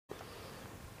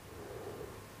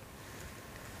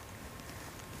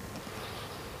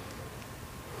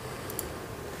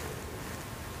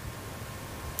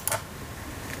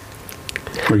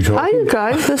Hi, you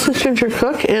guys. This is Ginger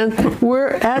Cook, and we're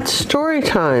at story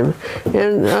time.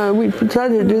 And we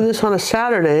decided to do this on a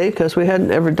Saturday because we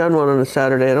hadn't ever done one on a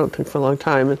Saturday, I don't think, for a long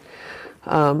time.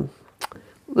 And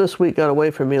this week got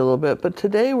away from me a little bit. But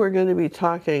today we're going to be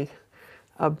talking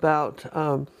about,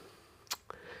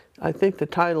 I think the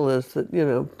title is that,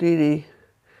 Dede,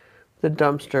 the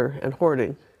dumpster, and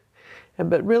hoarding.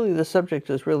 But really the subject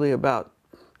is really about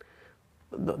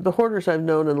the hoarders I've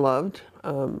known and loved.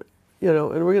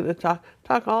 And we're going to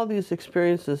talk all these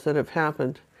experiences that have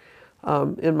happened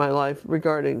in my life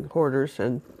regarding hoarders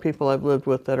and people I've lived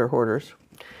with that are hoarders.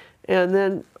 And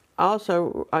then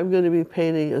also I'm going to be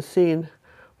painting a scene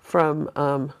from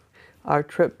our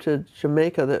trip to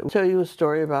Jamaica that will tell you a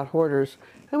story about hoarders,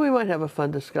 and we might have a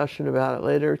fun discussion about it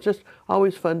later. It's just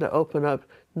always fun to open up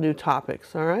new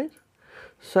topics, all right?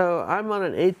 So I'm on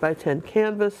an 8x10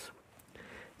 canvas,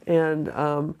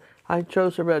 and I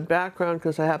chose a red background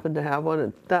because I happen to have one,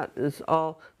 and that is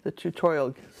all the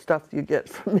tutorial stuff you get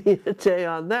from me today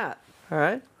on that, all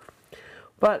right?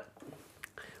 But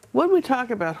when we talk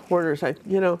about hoarders,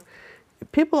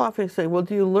 people often say, well,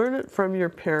 do you learn it from your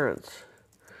parents?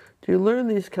 Do you learn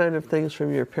these kind of things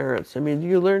from your parents? I mean, do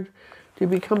you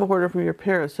become a hoarder from your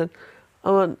parents? And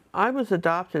I was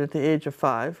adopted at the age of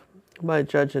 5 by a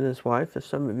judge and his wife, as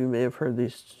some of you may have heard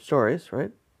these stories,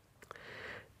 right?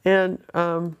 And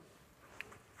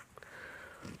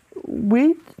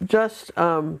we just,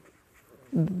 my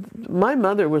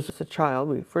mother was a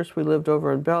child. First we lived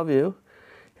over in Bellevue,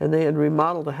 and they had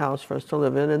remodeled a house for us to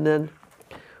live in, and then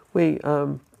we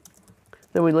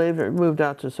moved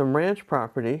out to some ranch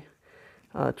property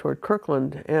toward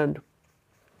Kirkland, and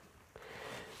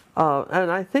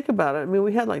I think about it, I mean,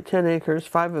 we had like 10 acres,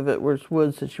 5 of it was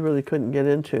woods that you really couldn't get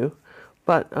into,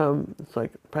 but it's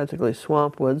like practically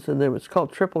swamp woods, and it was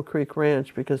called Triple Creek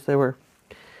Ranch because they were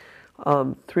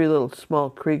 3 little small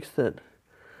creeks that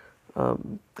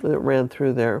ran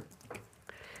through there.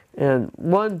 And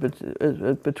one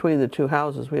between the 2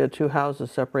 houses, we had 2 houses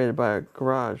separated by a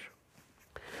garage.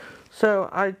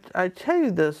 So I tell you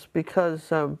this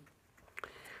because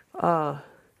I'm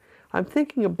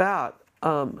thinking about,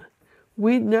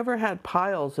 we never had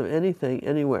piles of anything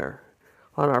anywhere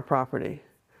on our property.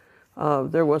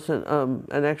 There wasn't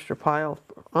an extra pile,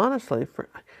 honestly,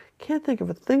 I can't think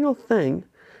of a single thing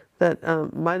that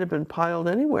might have been piled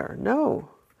anywhere. No,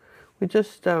 we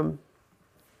just,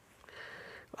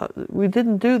 we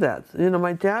didn't do that.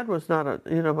 My dad was not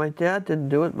my dad didn't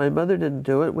do it, my mother didn't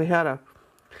do it. We had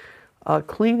a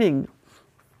cleaning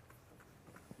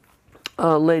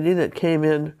lady that came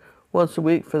in once a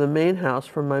week for the main house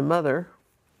for my mother,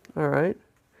 all right?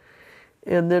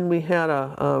 And then we had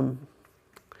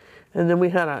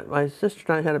my sister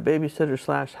and I had a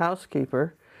babysitter /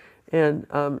 housekeeper, and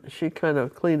she kind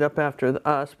of cleaned up after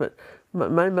us, but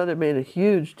my mother made a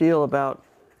huge deal about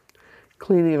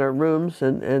cleaning our rooms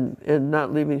and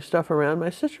not leaving stuff around. My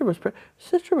sister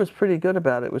was pretty good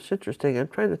about it. It was interesting. I'm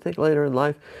trying to think later in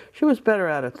life. She was better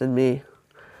at it than me.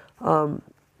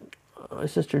 My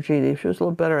sister Jeannie, she was a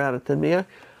little better at it than me.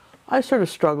 I sort of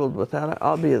struggled with that.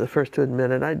 I'll be the first to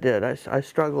admit it. I did. I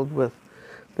struggled with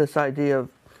this idea of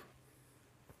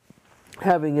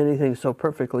having anything so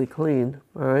perfectly clean,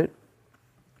 all right?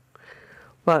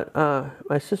 But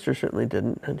my sister certainly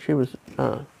didn't, and she was,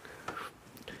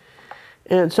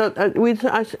 and so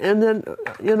and then,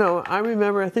 I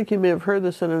remember, I think you may have heard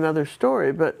this in another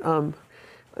story, but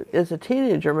as a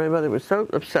teenager, my mother was so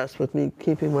obsessed with me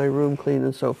keeping my room clean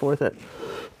and so forth that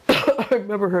I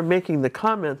remember her making the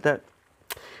comment that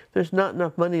there's not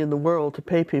enough money in the world to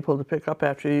pay people to pick up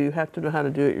after you. You have to know how to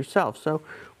do it yourself. So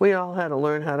we all had to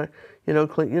learn how to,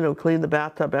 clean the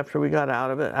bathtub after we got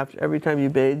out of it. Every time you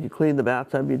bathed, you cleaned the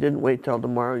bathtub. You didn't wait till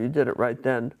tomorrow. You did it right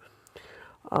then.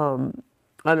 I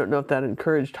don't know if that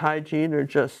encouraged hygiene or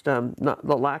just not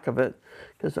the lack of it.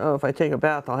 Because, if I take a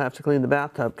bath, I'll have to clean the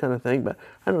bathtub kind of thing. But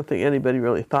I don't think anybody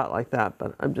really thought like that.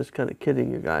 But I'm just kind of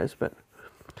kidding you guys. But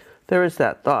there is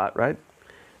that thought, right?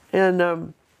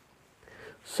 And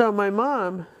so my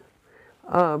mom,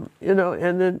 and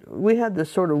then we had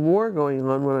this sort of war going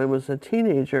on when I was a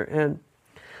teenager, and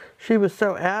she was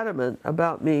so adamant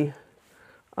about me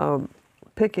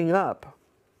picking up,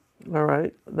 all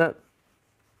right, that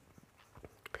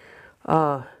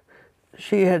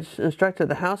she had instructed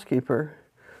the housekeeper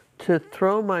to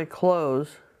throw my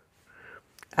clothes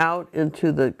out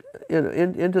into the,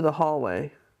 into the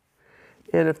hallway.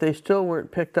 And if they still weren't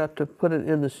picked up, to put it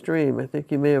in the stream. I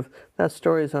think you may have, that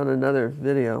story's on another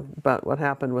video about what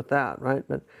happened with that, right?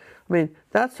 But, I mean,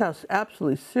 that's how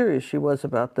absolutely serious she was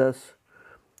about this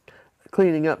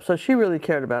cleaning up. So she really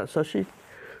cared about it. So she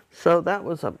So that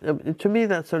was, to me,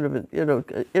 that's sort of,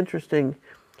 interesting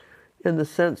in the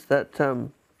sense that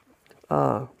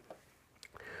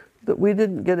that we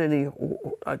didn't get any,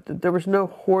 there was no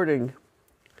hoarding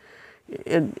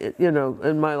in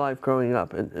my life growing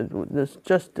up. And this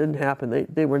just didn't happen.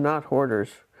 They were not hoarders.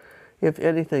 If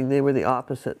anything, they were the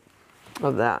opposite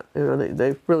of that.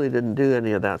 They really didn't do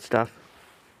any of that stuff.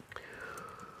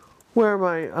 Where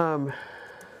my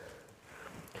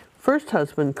first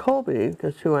husband, Colby,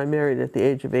 because who I married at the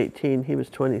age of 18, he was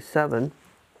 27.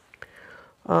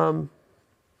 I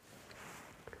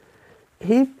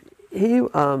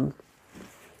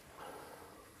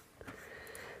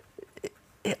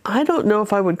don't know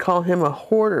if I would call him a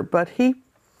hoarder, but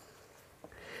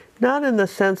not in the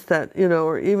sense that,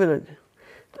 or even,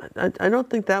 I don't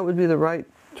think that would be the right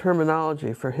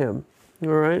terminology for him, all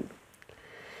right?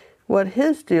 What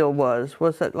his deal was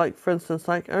that, like, for instance,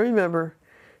 like, I remember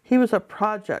he was a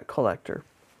project collector.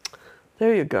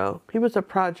 There you go. He was a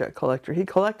project collector. He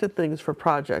collected things for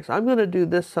projects. I'm going to do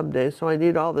this someday, so I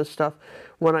need all this stuff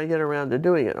when I get around to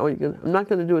doing it. I'm not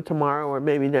going to do it tomorrow or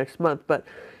maybe next month, but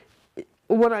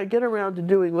when I get around to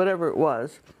doing whatever it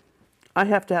was, I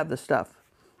have to have the stuff.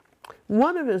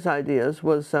 One of his ideas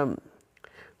was to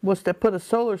put a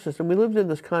solar system. We lived in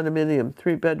this condominium,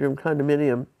 3-bedroom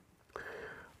condominium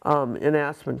in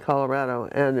Aspen, Colorado,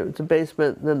 and it was a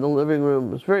basement, and then the living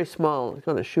room was very small,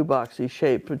 kind of shoeboxy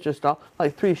shape, with just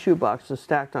like 3 shoeboxes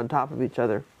stacked on top of each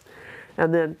other.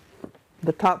 And then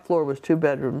the top floor was 2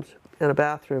 bedrooms and a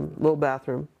bathroom, little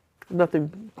bathroom.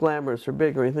 Nothing glamorous or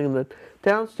big or anything. And the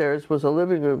downstairs was a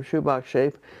living room, shoebox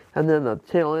shape, and then the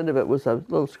tail end of it was a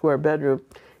little square bedroom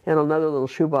and another little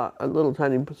shoebox, a little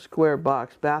tiny square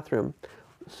box bathroom,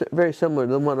 very similar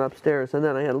to the one upstairs. And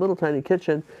then I had a little tiny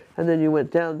kitchen, and then you went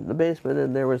down the basement,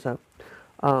 and there was a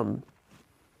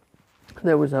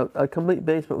complete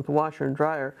basement with a washer and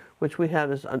dryer, which we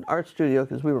had as an art studio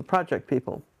because we were project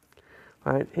people.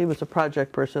 Right? He was a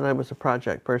project person, I was a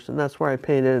project person. That's where I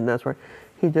painted, and that's where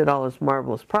he did all his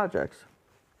marvelous projects.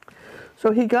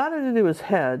 So he got it into his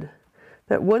head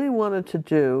that what he wanted to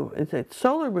do is that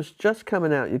solar was just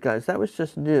coming out, you guys. That was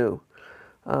just new.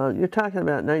 You're talking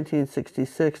about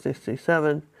 1966,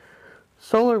 67.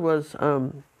 Solar was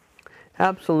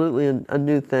absolutely a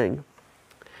new thing.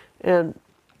 And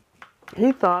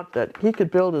he thought that he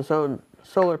could build his own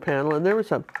solar panel, and there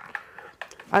was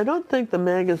I don't think the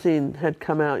magazine had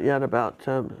come out yet about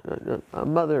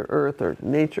Mother Earth or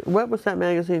Nature. What was that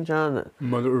magazine, John?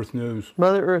 Mother Earth News.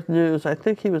 Mother Earth News. I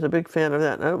think he was a big fan of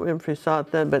that. I don't remember if he saw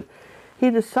it then, but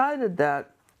he decided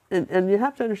that, and you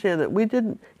have to understand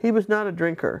that he was not a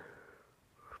drinker,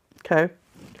 okay?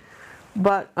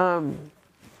 But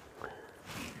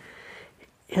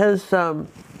he was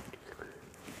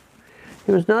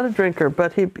not a drinker,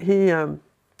 but he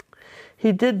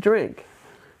did drink.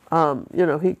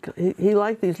 He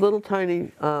liked these little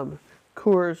tiny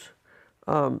Coors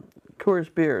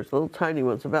beers, little tiny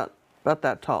ones, about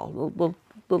that tall,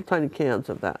 little tiny cans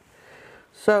of that.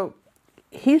 So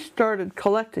he started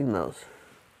collecting those.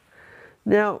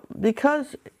 Now,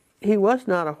 because he was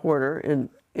not a hoarder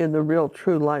in the real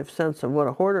true life sense of what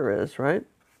a hoarder is, right?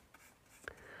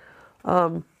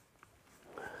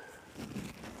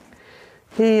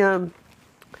 He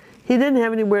didn't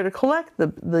have anywhere to collect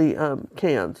the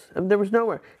cans. I mean, there was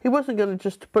nowhere. He wasn't going to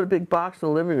just put a big box in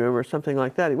the living room or something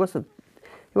like that. He wasn't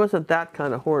that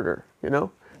kind of hoarder,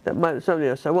 That might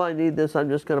somebody say, well, I need this. I'm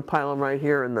just going to pile them right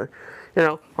here in the,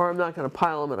 or I'm not going to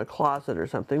pile them in a closet or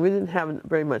something. We didn't have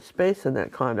very much space in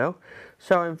that condo,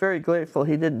 so I'm very grateful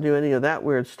he didn't do any of that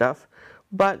weird stuff.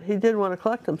 But he did want to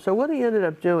collect them. So what he ended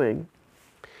up doing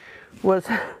was,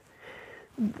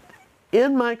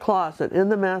 in my closet in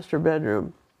the master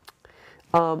bedroom,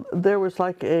 there was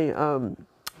like I don't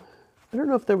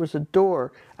know if there was a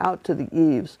door out to the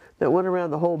eaves that went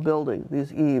around the whole building,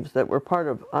 these eaves that were part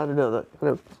of, I don't know, the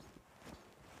kind of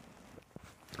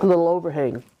a little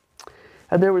overhang.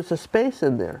 And there was a space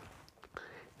in there.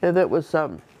 And that was, I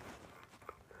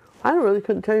really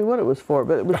couldn't tell you what it was for,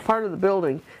 but it was part of the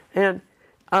building. And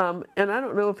I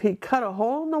don't know if he cut a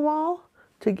hole in the wall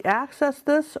to access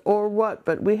this or what,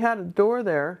 but we had a door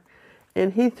there.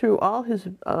 And he threw all his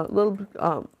little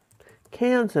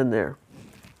cans in there.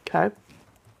 Okay?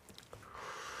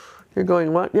 You're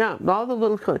going, what? Yeah, all the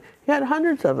little cans. He had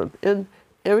hundreds of them. And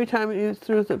every time he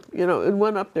threw the, it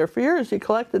went up there. For years, he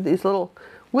collected these little,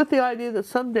 with the idea that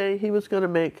someday he was going to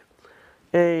make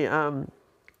he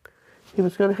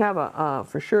was going to have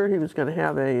for sure, he was going to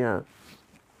have a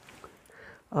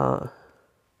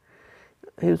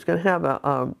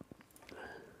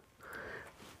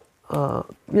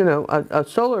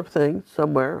solar thing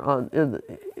somewhere in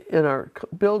our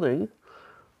building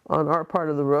on our part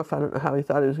of the roof. I don't know how he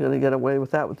thought he was going to get away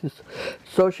with that with this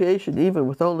association, even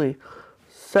with only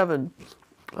 7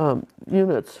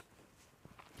 units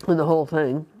in the whole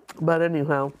thing. But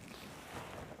anyhow,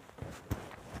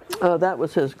 that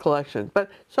was his collection. But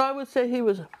so I would say he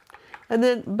was, and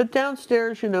then but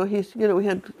downstairs, we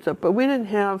had stuff, but we didn't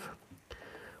have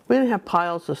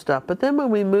piles of stuff. But then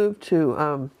when we moved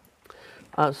to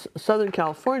Southern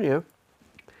California,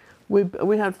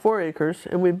 we had 4 acres,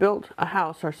 and we built a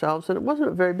house ourselves, and it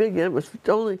wasn't very big. It was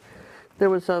only, there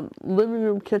was a living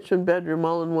room, kitchen, bedroom,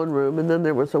 all in one room, and then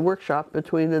there was a workshop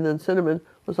between, and then Cinnamon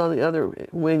was on the other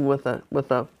wing with a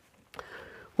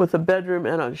bedroom,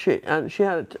 and she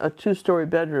had a 2-story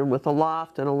bedroom with a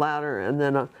loft and a ladder, and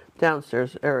then a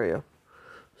downstairs area.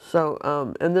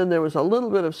 So, and then there was a little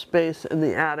bit of space in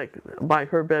the attic by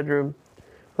her bedroom,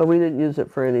 but we didn't use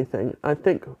it for anything. I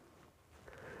think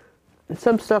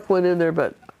some stuff went in there,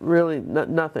 but really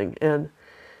nothing. And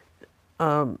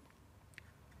so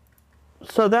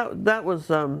that was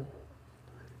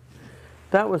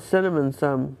Cinnamon's.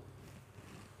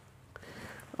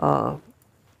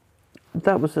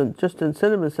 That was just in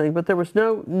Cinnamon's thing, but there was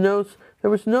there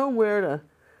was nowhere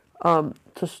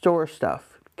to store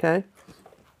stuff. Okay.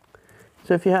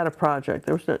 So if you had a project,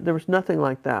 there was nothing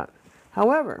like that.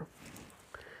 However,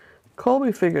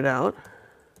 Colby figured out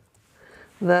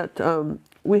that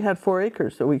we had 4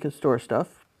 acres that we could store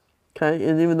stuff, okay?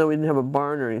 And even though we didn't have a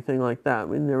barn or anything like that,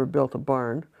 we never built a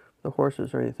barn, the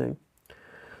horses or anything.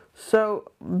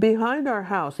 So behind our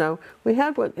house, now we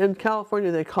had what in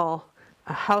California they call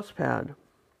a house pad.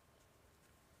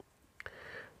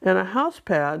 And a house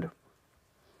pad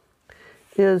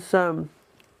is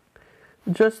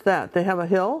just that. They have a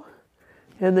hill,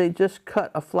 and they just cut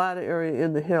a flat area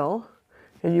in the hill,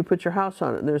 and you put your house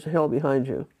on it, and there's a hill behind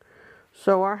you.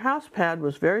 So our house pad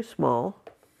was very small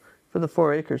for the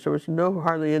 4 acres. There was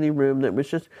hardly any room. That was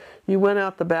just, you went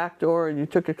out the back door and you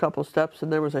took a couple steps and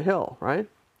there was a hill, right?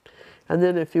 And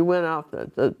then if you went out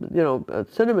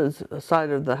Cinnamon's side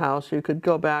of the house, you could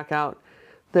go back out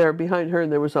there behind her, and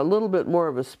there was a little bit more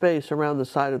of a space around the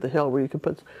side of the hill where you could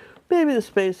put maybe the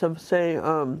space of, say,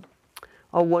 a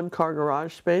 1-car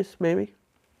garage space, maybe.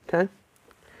 Okay?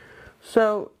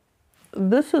 So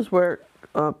this is where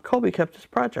Colby kept his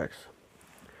projects.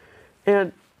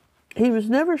 And he was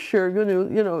never sure,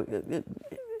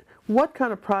 what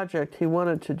kind of project he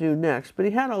wanted to do next, but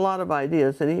he had a lot of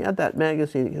ideas, and he had that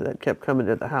magazine that kept coming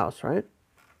to the house, right?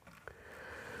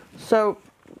 So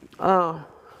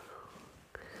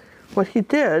what he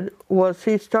did was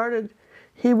he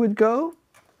would go,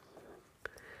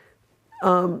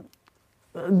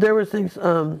 there was these, I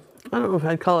don't know if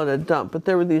I'd call it a dump, but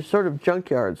there were these sort of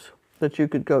junkyards that you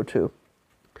could go to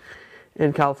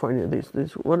in California,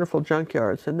 these wonderful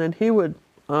junkyards. And then he would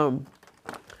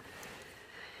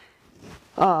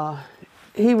go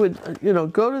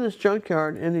to this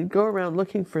junkyard, and he'd go around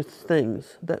looking for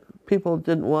things that people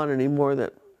didn't want anymore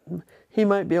that he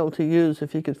might be able to use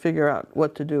if he could figure out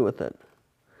what to do with it.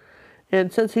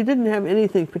 And since he didn't have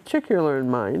anything particular in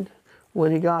mind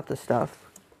when he got the stuff,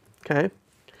 okay,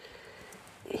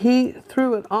 he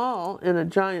threw it all in a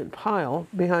giant pile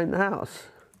behind the house,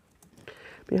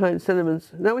 behind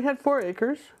Cinnamon's. Now we had 4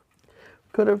 acres.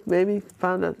 Could have maybe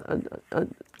found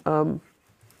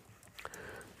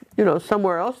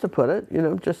somewhere else to put it.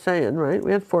 Just saying, right?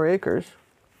 We had 4 acres.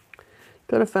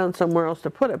 Could have found somewhere else to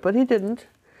put it, but he didn't.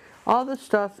 All this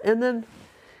stuff, and then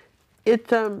it.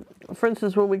 For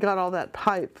instance, when we got all that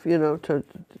pipe,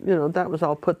 that was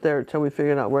all put there until we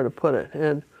figured out where to put it,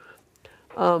 and.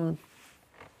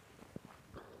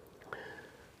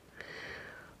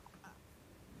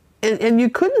 And you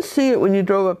couldn't see it when you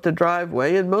drove up the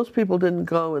driveway, and most people didn't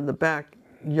go in the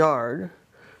backyard.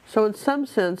 So in some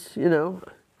sense,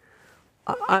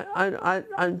 I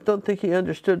don't think he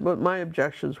understood what my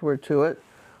objections were to it.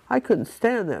 I couldn't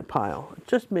stand that pile. It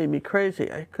just made me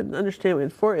crazy. I couldn't understand. We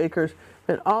had 4 acres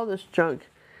and all this junk.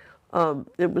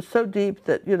 It was so deep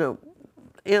that,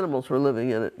 animals were living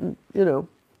in it. And, it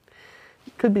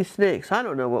could be snakes. I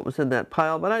don't know what was in that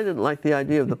pile, but I didn't like the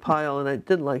idea of the pile, and I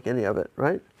didn't like any of it,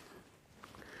 right?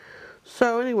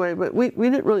 So anyway, but we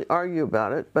didn't really argue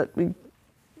about it, but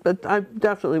I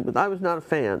was not a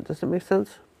fan. Does that make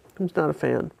sense? I was not a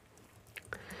fan.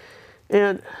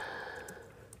 And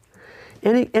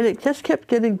it just kept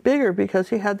getting bigger because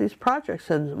he had these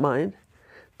projects in mind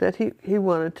that he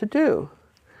wanted to do,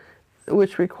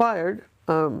 which required,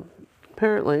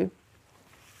 apparently,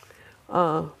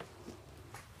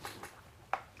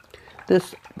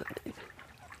 this.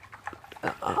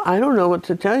 I don't know what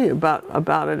to tell you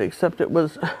about it, except it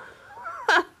was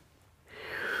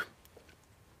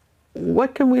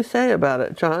what can we say about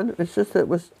it, John? It's just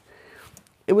that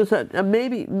it was a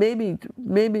maybe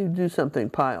do something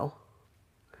pile.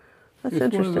 That's it's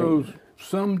interesting. One of those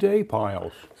someday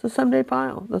piles. It's a someday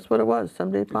pile. That's what it was.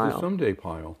 Someday pile. It's a someday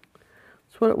pile.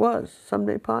 That's what it was.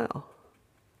 Someday pile.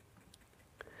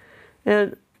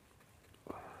 And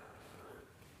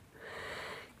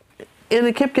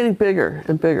it kept getting bigger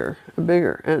and bigger and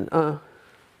bigger. And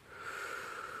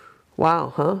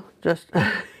wow, huh? Just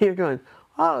you're going,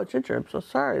 oh, Ginger, I'm so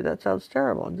sorry. That sounds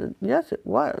terrible. And yes, it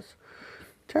was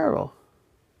terrible,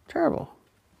 terrible.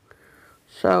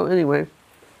 So anyway,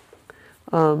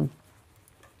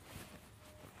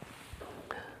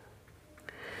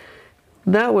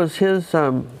 that was his.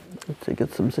 Let's see,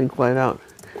 get some zinc light out.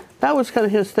 That was kind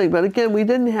of his thing. But again, we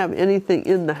didn't have anything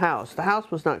in the house. The house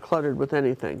was not cluttered with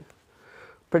anything,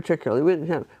 particularly. We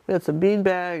had some bean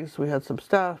bags. We had some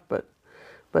stuff, but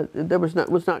there was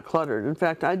not cluttered. In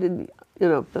fact, I didn't. I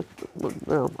didn't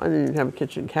even have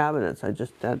kitchen cabinets. I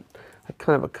just had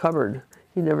kind of a cupboard.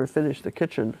 He never finished the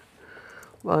kitchen,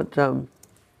 but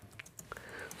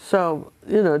so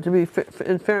to be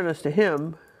in fairness to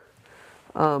him.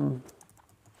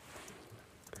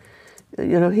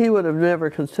 He would have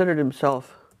never considered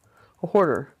himself a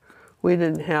hoarder. We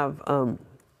didn't have,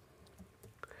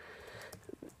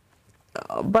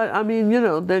 but I mean,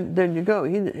 then you go.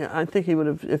 I think he would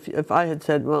have, if I had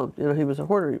said, well, he was a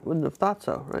hoarder, he wouldn't have thought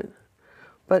so, right?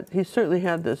 But he certainly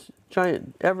had this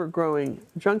giant, ever-growing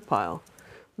junk pile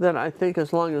that I think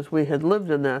as long as we had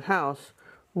lived in that house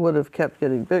would have kept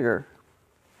getting bigger.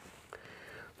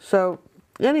 So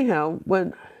anyhow,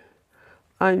 when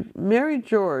I married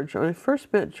George, when I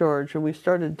first met George and we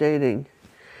started dating,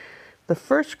 the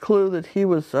first clue that he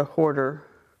was a hoarder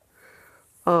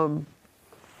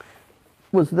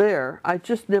was there. I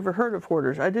just never heard of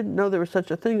hoarders. I didn't know there was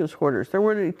such a thing as hoarders. There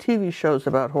weren't any TV shows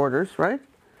about hoarders, right?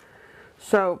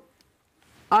 So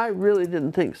I really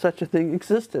didn't think such a thing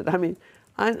existed. I mean,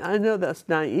 I know that's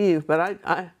naive, but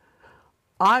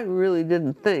I really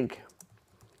didn't think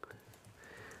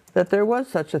that there was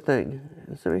such a thing.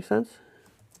 Does that make sense?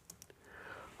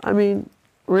 I mean,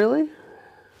 really?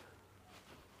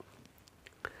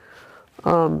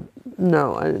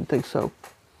 No, I didn't think so.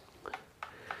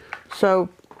 So,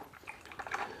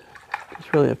 I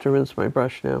just really have to rinse my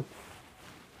brush now.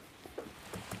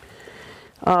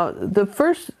 The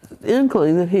first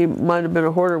inkling that he might have been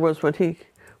a hoarder was when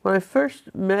I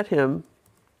first met him,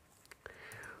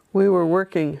 we were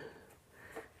working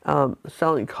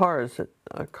selling cars at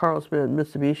Carlsbad,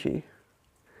 Mitsubishi.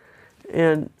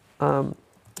 And I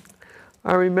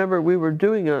remember we were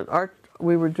doing a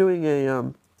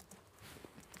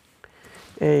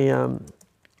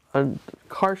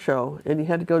car show, and he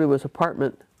had to go to his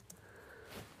apartment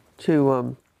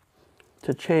to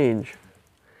change.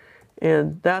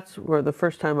 And that's where the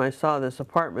first time I saw this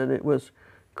apartment. It was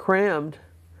crammed.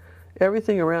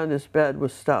 Everything around his bed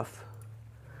was stuff.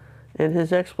 And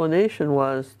his explanation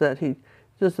was that he,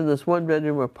 just in this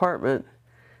one-bedroom apartment,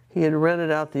 he had rented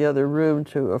out the other room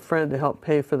to a friend to help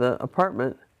pay for the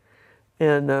apartment,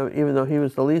 and even though he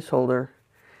was the leaseholder,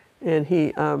 and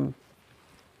he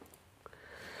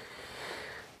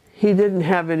didn't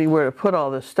have anywhere to put all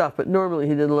this stuff. But normally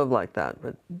he didn't live like that.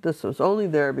 But this was only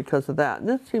there because of that, and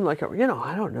it seemed like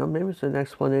I don't know, maybe it's an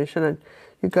explanation. And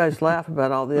you guys laugh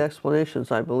about all the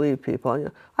explanations. I believe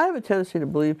people. I have a tendency to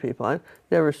believe people. I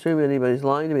never assume anybody's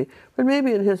lying to me. But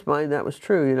maybe in his mind that was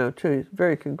true. Too. He's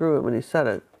very congruent when he said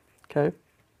it. Okay.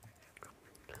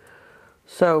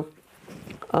 So,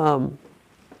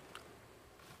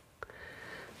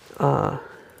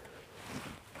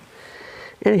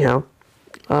 anyhow,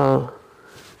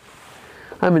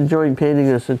 I'm enjoying painting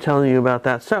this and telling you about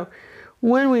that. So,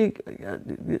 when we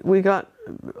got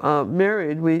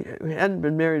married, we hadn't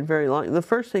been married very long. The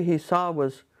first thing he saw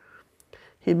was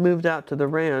he moved out to the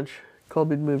ranch.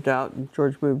 Colby moved out, and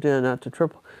George moved in out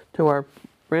to our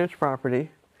ranch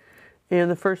property. And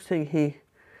the first thing he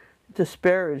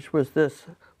disparaged was this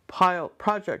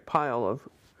project pile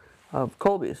of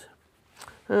Colby's.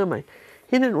 Oh my!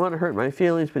 He didn't want to hurt my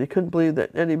feelings, but he couldn't believe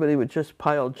that anybody would just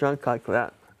pile junk like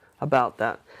that about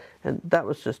that, and that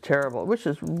was just terrible. Which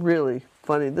is really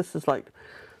funny. This is like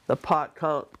the pot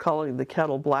calling the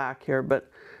kettle black here, but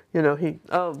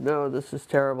oh no, this is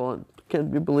terrible. And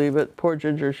can you believe it? Poor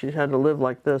Ginger, she had to live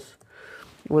like this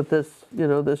with this,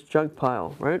 this junk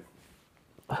pile, right?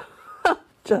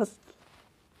 Just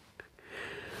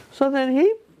so then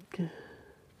he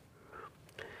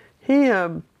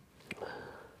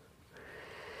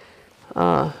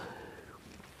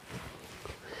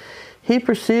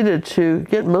proceeded to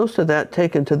get most of that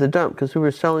taken to the dump because we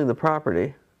were selling the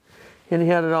property. and he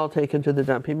had it all taken to the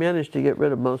dump. He managed to get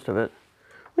rid of most of it,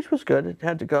 which was good. It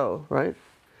had to go, right?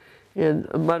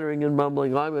 And muttering and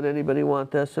mumbling, why would anybody want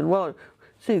this? And well,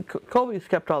 see, Colby's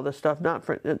kept all this stuff, not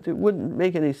for, it wouldn't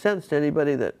make any sense to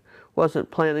anybody that wasn't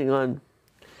planning on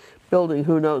building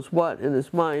who knows what in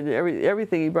his mind.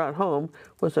 Everything he brought home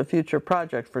was a future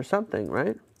project for something,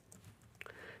 right?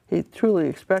 He truly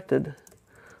expected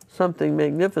something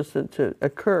magnificent to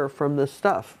occur from this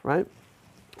stuff, right?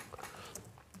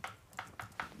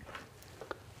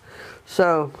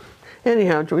 So,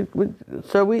 anyhow, and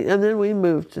then we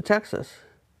moved to Texas.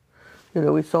 You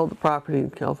know, we sold the property in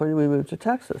California. We moved to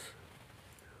Texas,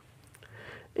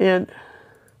 and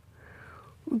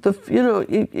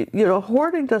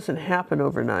hoarding doesn't happen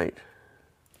overnight.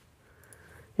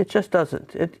 It just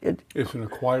doesn't. It's an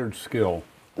acquired skill.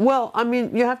 Well, I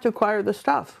mean, you have to acquire the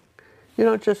stuff. You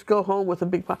don't just go home with a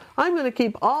big pile. I'm going to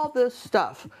keep all this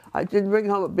stuff. I didn't bring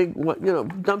home a big,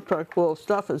 dump truck full of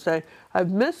stuff and say,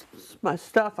 I've missed my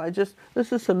stuff.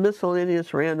 This is some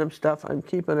miscellaneous random stuff. I'm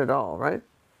keeping it all, right?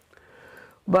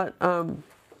 But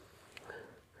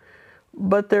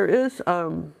there is,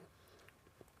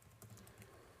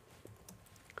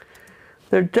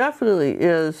 there definitely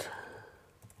is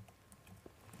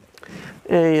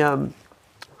a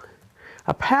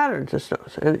pattern to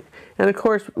stoves. And of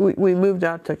course, we moved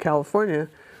out to California.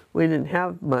 We didn't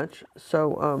have much.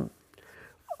 So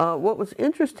what was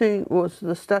interesting was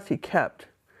the stuff he kept.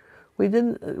 We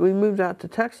moved out to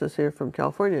Texas here from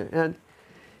California. And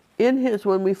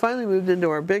when we finally moved into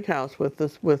our big house with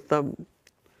 6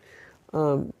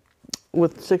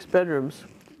 bedrooms,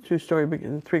 2-story,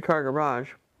 3-car garage,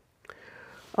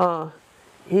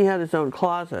 he had his own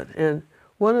closet. And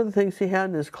one of the things he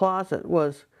had in his closet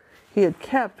was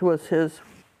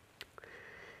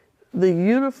the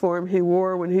uniform he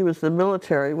wore when he was in the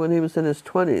military, when he was in his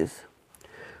 20s,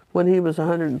 when he was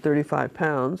 135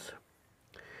 pounds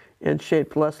and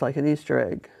shaped less like an Easter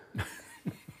egg.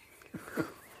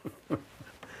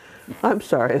 I'm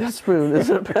sorry, that's rude,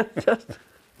 isn't it?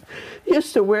 He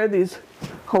used to wear these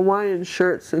Hawaiian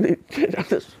shirts, and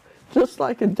just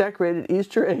like a decorated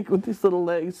Easter egg with these little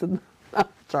legs. And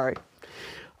sorry.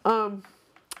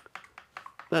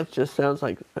 That just sounds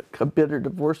like a bitter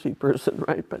divorcee person,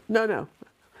 right? But no.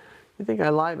 You think I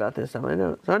lie about this? I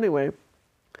know. So anyway,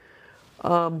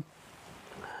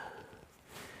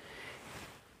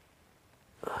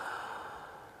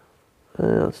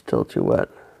 it's still too wet.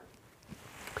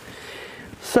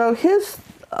 So his,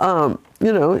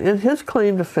 his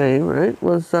claim to fame, right,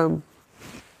 was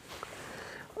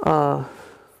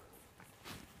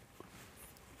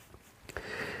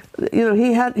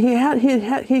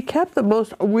he kept the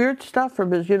most weird stuff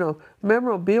from his,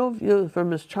 memorabilia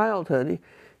from his childhood.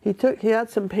 He had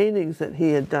some paintings that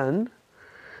he had done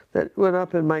that went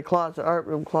up in my art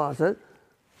room closet.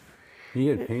 He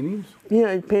had paintings?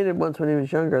 Yeah, he painted once when he was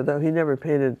younger, though he never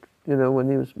painted, when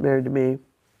he was married to me.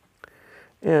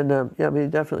 And but he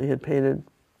definitely had painted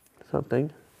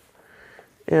something.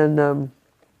 And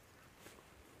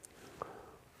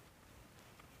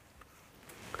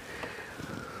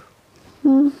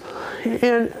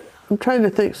and I'm trying to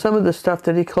think some of the stuff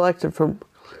that he collected from.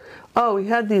 Oh, he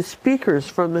had these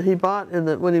speakers that he bought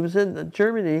when he was in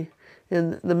Germany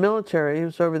in the military. He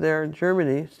was over there in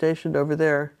Germany, stationed over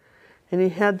there, and he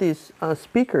had these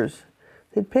speakers.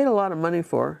 They'd paid a lot of money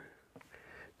for.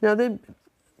 Now they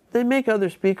make other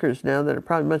speakers now that are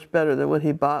probably much better than what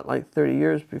he bought like 30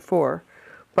 years before,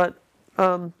 but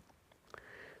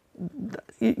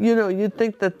you'd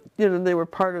think that they were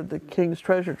part of the king's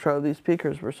treasure trove. These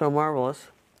speakers were so marvelous,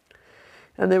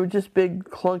 and they were just big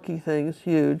clunky things,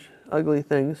 huge, ugly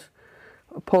things,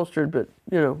 upholstered, but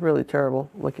really terrible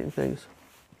looking things.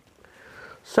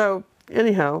 So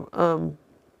anyhow,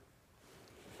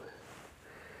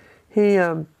 he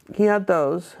had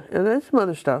those, and then some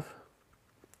other stuff.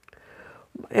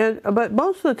 But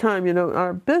most of the time,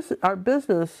 our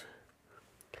business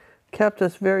kept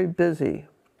us very busy.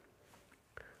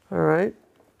 All right.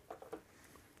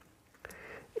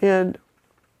 And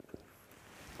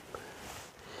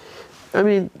I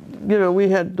mean, we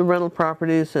had the rental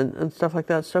properties and stuff like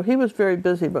that. So he was very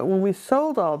busy. But when we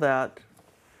sold all that,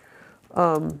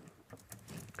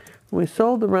 we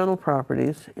sold the rental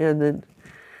properties, and then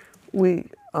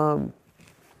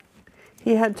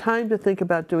he had time to think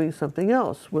about doing something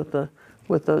else with the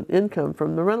income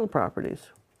from the rental properties.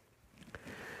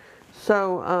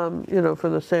 So, for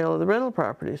the sale of the rental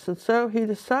properties. And so he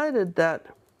decided that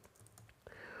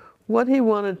what he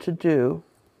wanted to do,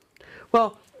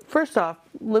 well, first off,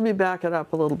 let me back it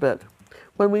up a little bit.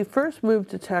 When we first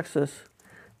moved to Texas,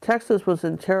 Texas was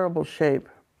in terrible shape.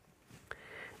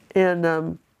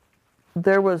 And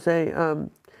there was a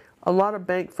lot of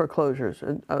bank foreclosures,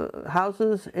 and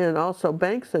houses and also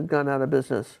banks had gone out of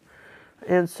business.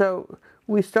 And so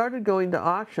we started going to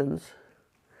auctions,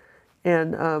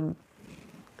 and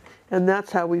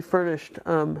that's how we furnished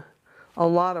a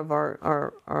lot of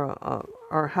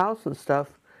our house and stuff,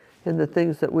 and the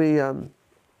things that we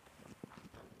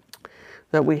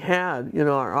had, you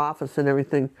know, our office and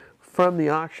everything, from the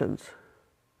auctions.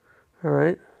 All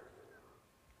right.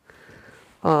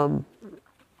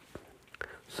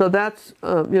 So that's,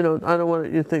 you know, I don't want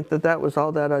you to think that that was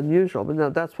all that unusual, but no,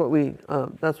 that's what we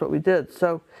did.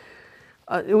 So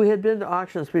we had been to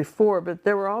auctions before, but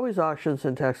there were always auctions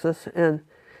in Texas, and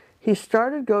he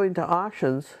started going to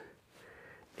auctions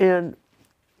and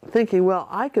thinking, well,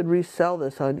 I could resell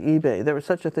this on eBay. There was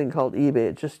such a thing called eBay.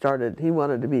 It just started. He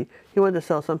wanted to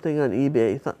sell something on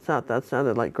eBay. He thought that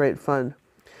sounded like great fun.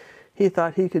 He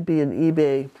thought he could be an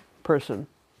eBay person.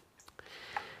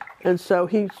 And so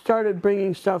he started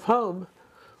bringing stuff home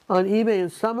on eBay,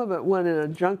 and some of it went in a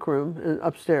junk room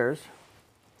upstairs.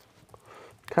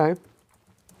 Okay.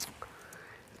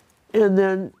 And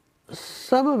then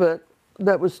some of it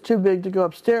that was too big to go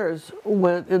upstairs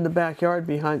went in the backyard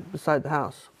beside the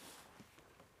house.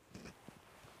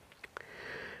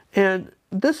 And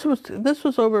this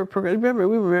was over. Remember,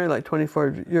 we were married like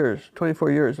 24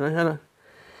 years, and I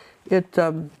had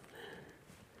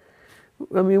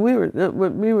I mean, we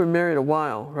were married a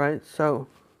while, right? So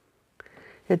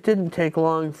it didn't take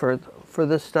long for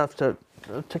this stuff to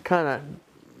kind of,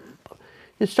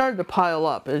 it started to pile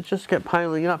up. It just kept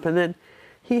piling up, and then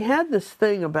he had this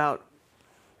thing about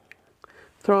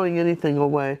throwing anything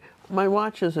away. My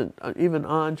watch isn't even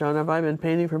on, John. Have I been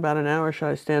painting for about an hour? Should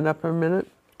I stand up for a minute?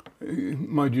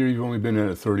 My dear, you've only been in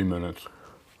it 30 minutes.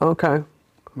 Okay.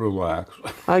 Relax.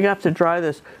 I have to dry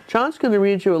this. John's going to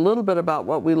read you a little bit about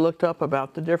what we looked up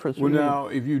about the difference. Well, now,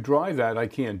 if you dry that, I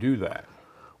can't do that.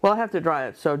 Well, I have to dry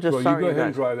it, so just well, sorry, you go ahead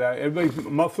and dry that. Everybody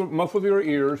muffle your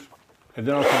ears, and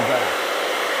then I'll come back.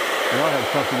 And I'll have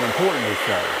something important to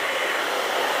say.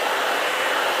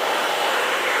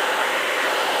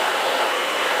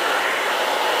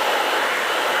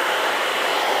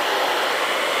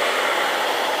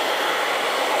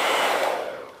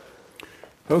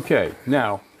 Okay,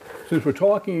 now, since we're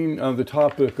talking on the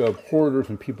topic of hoarders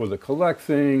and people that collect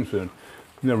things and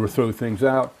never throw things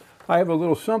out, I have a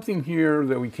little something here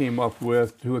that we came up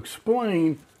with to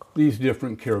explain these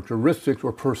different characteristics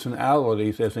or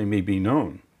personalities as they may be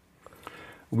known.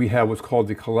 We have what's called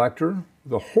the collector,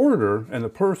 the hoarder, and the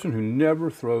person who never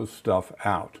throws stuff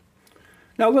out.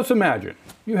 Now let's imagine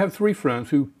you have three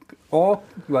friends who all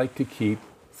like to keep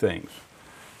things,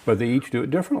 but they each do it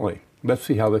differently. Let's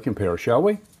see how they compare, shall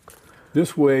we?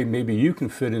 This way, maybe you can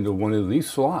fit into one of these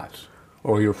slots,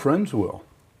 or your friends will.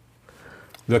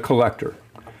 The collector.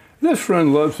 This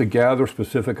friend loves to gather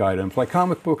specific items, like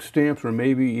comic book stamps or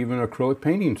maybe even acrylic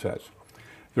painting sets.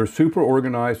 They're super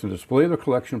organized and display their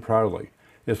collection proudly.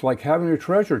 It's like having a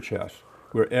treasure chest,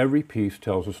 where every piece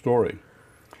tells a story.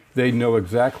 They know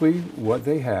exactly what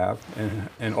they have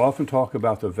and often talk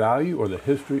about the value or the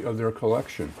history of their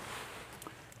collection.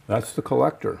 That's the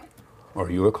collector. Are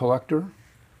you a collector?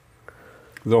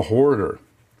 The hoarder.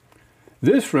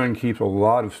 This friend keeps a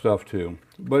lot of stuff too,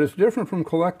 but it's different from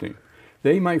collecting.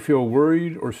 They might feel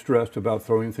worried or stressed about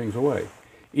throwing things away,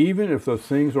 even if those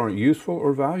things aren't useful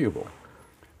or valuable.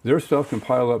 Their stuff can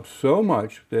pile up so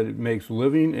much that it makes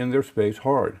living in their space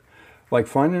hard. Like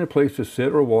finding a place to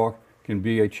sit or walk can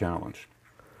be a challenge.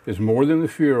 It's more than the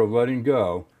fear of letting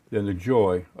go than the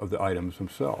joy of the items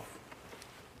themselves.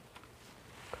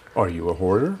 Are you a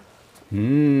hoarder?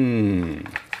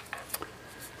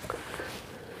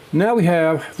 Now we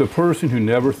have the person who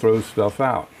never throws stuff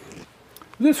out.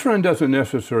 This friend doesn't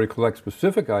necessarily collect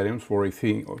specific items for a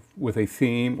theme, with a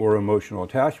theme or emotional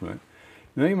attachment.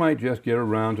 They might just get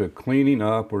around to cleaning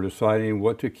up or deciding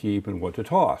what to keep and what to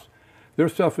toss. Their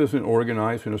stuff isn't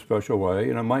organized in a special way,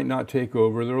 and it might not take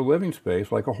over their living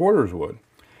space like a hoarder's would,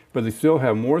 but they still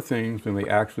have more things than they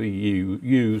actually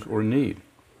use or need.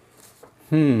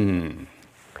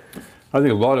 I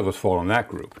think a lot of us fall in that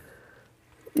group.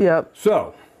 Yep.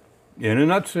 So, in a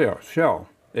nutshell,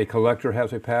 a collector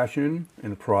has a passion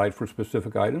and a pride for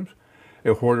specific items.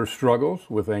 A hoarder struggles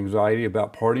with anxiety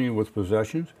about parting with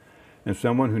possessions. And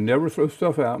someone who never throws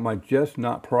stuff out might just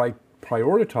not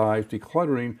prioritize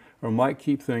decluttering or might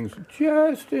keep things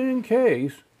just in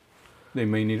case they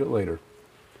may need it later.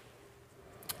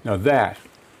 Now that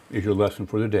is your lesson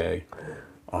for the day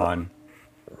on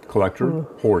collector,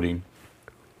 hoarding,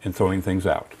 and throwing things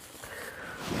out.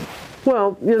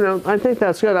 Well, you know, I think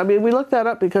that's good. I mean, we looked that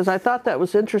up because I thought that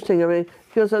was interesting. I mean,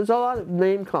 because there's a lot of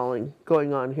name calling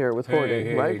going on here with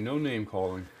hoarding, right? Hey, no name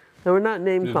calling. No, we're not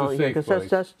name This is a calling here safe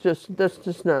because that's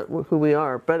just not who we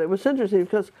are. But it was interesting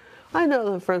because I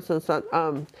know that, for instance, that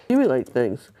accumulate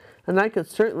things, and I could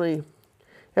certainly,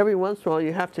 every once in a while,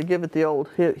 you have to give it the old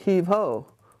heave ho,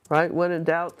 right? When in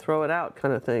doubt, throw it out,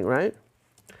 kind of thing, right?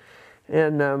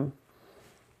 And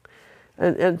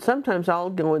sometimes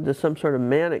I'll go into some sort of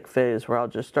manic phase where I'll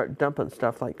just start dumping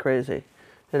stuff like crazy,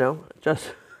 you know,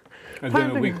 just. And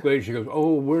then a week later she goes,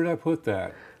 oh, where did I put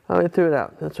that? Oh, I threw it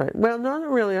out. That's right. Well, no, not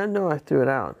really. I know I threw it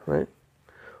out, right?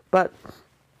 But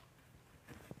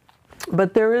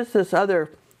there is this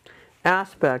other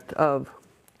aspect of,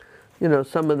 you know,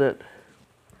 someone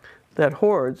that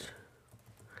hoards,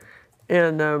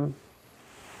 and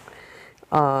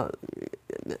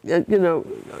you know,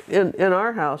 in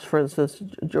our house, for instance,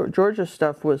 George's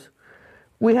stuff was,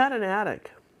 we had an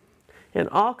attic, and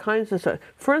all kinds of stuff.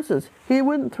 For instance, he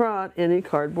wouldn't throw out any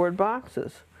cardboard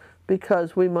boxes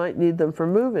because we might need them for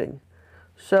moving.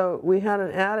 So we had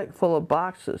an attic full of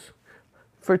boxes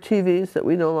for TVs that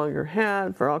we no longer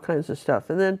had, for all kinds of stuff.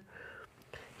 And then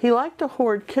he liked to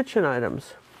hoard kitchen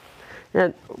items.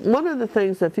 And one of the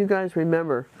things, if you guys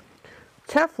remember,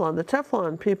 Teflon, the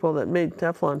Teflon people that made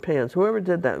Teflon pans, whoever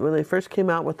did that, when they first came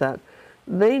out with that,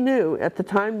 they knew at the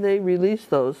time they released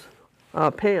those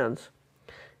pans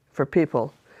for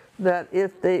people, that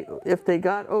if they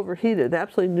got overheated, they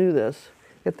absolutely knew this,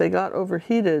 if they got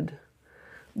overheated,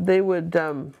 they would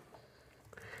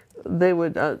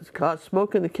cause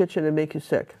smoke in the kitchen and make you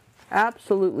sick.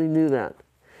 Absolutely knew that.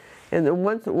 And then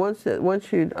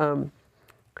once you'd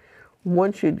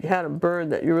had them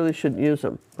burned, that you really shouldn't use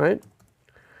them, right?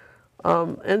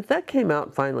 And that came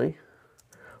out finally.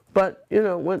 But you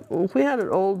know, if we had an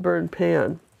old burned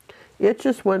pan, it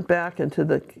just went back into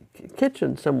the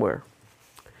kitchen somewhere.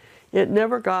 It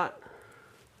never got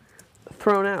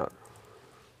thrown out,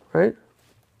 right?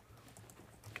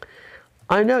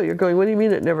 I know, you're going, what do you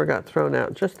mean it never got thrown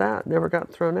out? Just that, never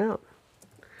got thrown out.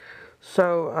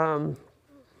 So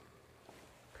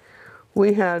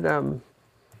we had,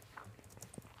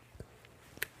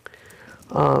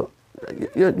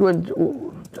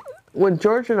 when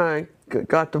George and I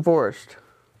got divorced,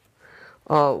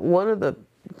 one of the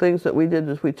things that we did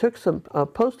is we took some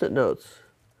Post-it notes,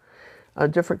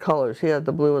 different colors. He had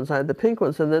the blue ones, I had the pink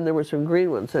ones, and then there were some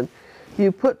green ones. And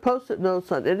you put Post-it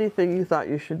notes on anything you thought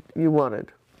you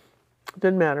wanted.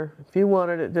 Didn't matter if you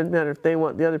wanted it. Didn't matter if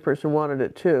the other person wanted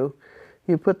it too.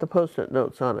 You put the Post-it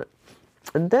notes on it,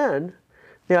 and then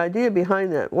the idea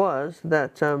behind that was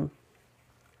that, and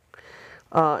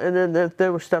then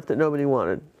there was stuff that nobody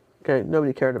wanted. Okay,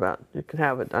 nobody cared about. You can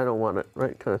have it. I don't want it.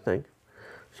 Right, kind of thing.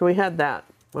 So we had that.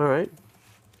 All right,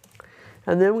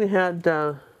 and then we had.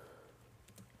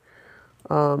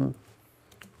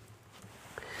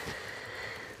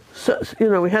 So, you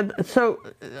know,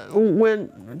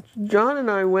 when John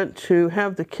and I went to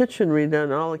have the kitchen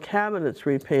redone, all the cabinets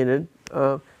repainted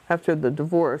after the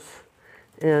divorce,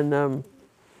 and all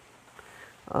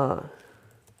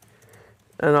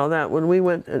that. When we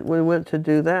went to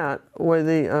do that, where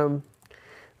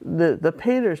the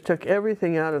painters took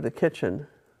everything out of the kitchen,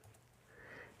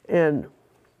 and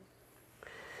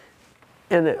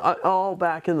all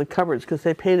back in the cupboards, because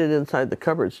they painted inside the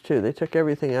cupboards too. They took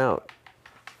everything out.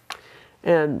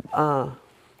 And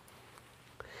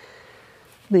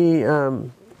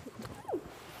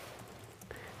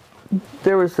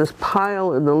there was this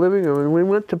pile in the living room, and we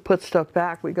went to put stuff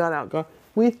back. We got out.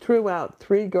 We threw out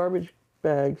 3 garbage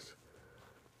bags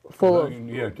full of.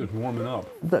 Yeah, just warming up.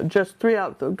 Just 3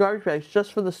 out the garbage bags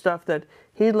just for the stuff that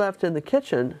he left in the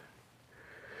kitchen.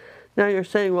 Now you're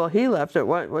saying, well, he left it.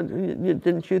 What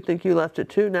didn't you think you left it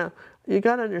too? Now you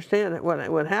got to understand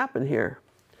what happened here.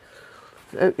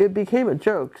 It became a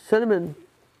joke. Cinnamon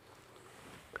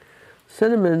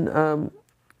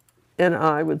and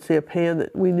I would see a pan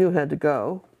that we knew had to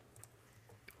go.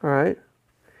 All right,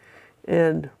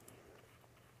 and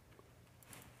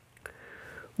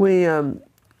and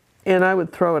I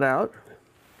would throw it out.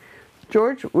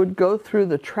 George would go through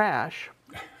the trash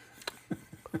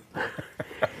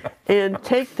and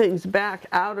take things back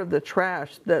out of the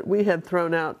trash that we had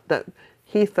thrown out that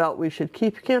he felt we should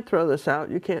keep. You can't throw this out.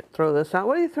 You can't throw this out.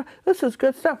 What are you throwing? This is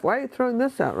good stuff. Why are you throwing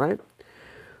this out, right?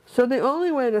 So the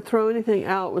only way to throw anything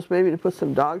out was maybe to put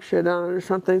some dog shit on it or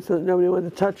something so that nobody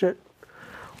wanted to touch it,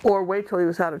 or wait till he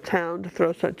was out of town to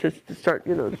throw to start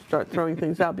throwing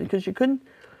things out, because you couldn't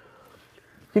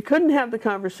have the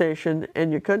conversation,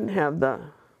 and you couldn't have the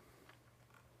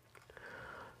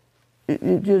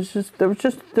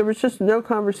there was just no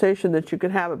conversation that you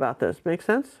could have about this. Make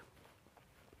sense?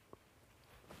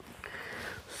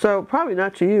 So probably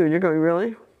not to you. And you're going,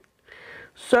 really?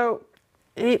 So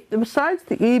besides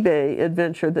the eBay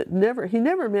adventure that he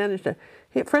never managed to.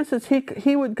 For instance,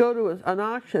 he would go to an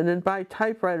auction and buy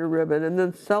typewriter ribbon and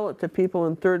then sell it to people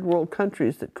in third world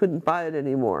countries that couldn't buy it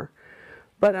anymore.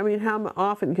 But I mean, how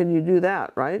often can you do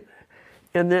that, right?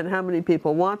 And then how many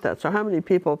people want that? So how many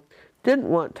people didn't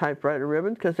want typewriter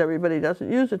ribbon because everybody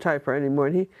doesn't use a typewriter anymore?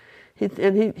 And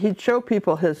he'd show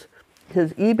people his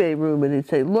eBay room, and he'd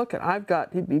say, "Look, I've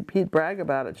got." He'd brag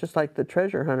about it, just like the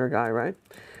treasure hunter guy, right?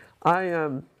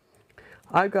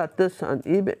 I got this on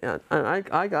eBay, and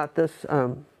I got this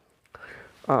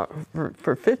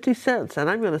for 50 cents, and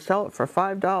I'm going to sell it for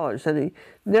 $5. And he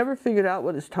never figured out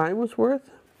what his time was worth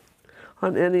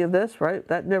on any of this, right?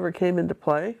 That never came into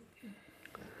play.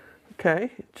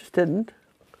 Okay, it just didn't.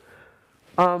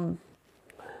 And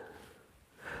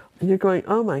you're going,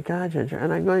 "Oh my God, Ginger,"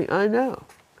 and I'm going, "I know."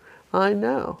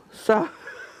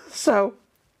 So.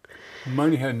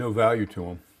 Money had no value to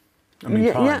him. I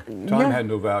mean, time had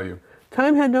no value.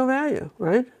 Time had no value,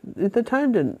 right? The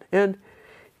time didn't, and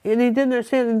he didn't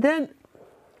understand.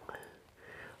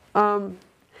 And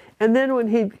then when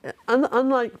he,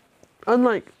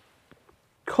 unlike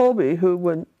Colby,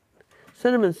 when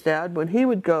Cinnamon's dad, when he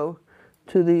would go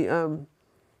to the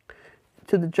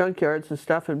junkyards and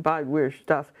stuff and buy weird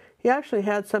stuff, he actually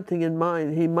had something in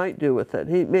mind he might do with it.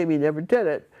 He maybe never did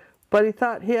it, but he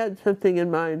thought he had something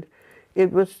in mind.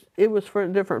 It was for a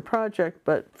different project,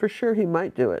 but for sure he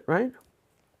might do it, right?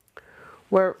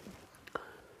 Where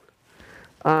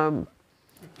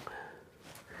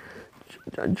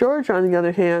George, on the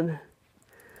other hand,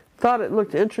 thought it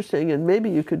looked interesting and maybe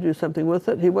you could do something with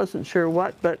it. He wasn't sure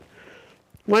what, but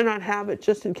why not have it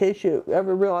just in case you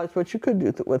ever realize what you could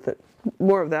do with it?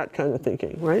 More of that kind of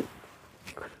thinking, right?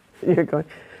 You're going,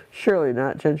 "Surely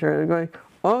not, Ginger." And I'm going,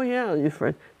 "Oh yeah,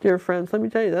 dear friends, let me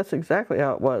tell you, that's exactly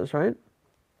how it was, right?"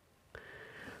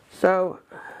 So,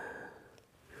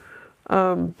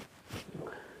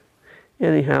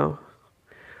 anyhow,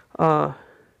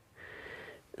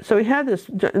 so he had this,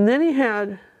 and then he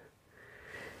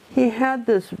had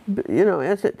this,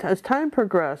 as time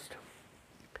progressed,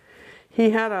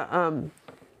 he had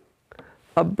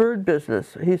a bird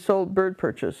business. He sold bird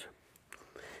perches.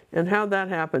 And how that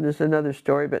happened is another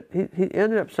story, but he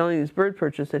ended up selling these bird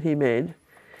perches that he made.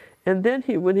 And then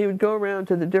when he would go around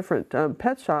to the different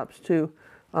pet shops to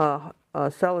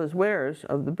sell his wares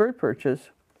of the bird perches,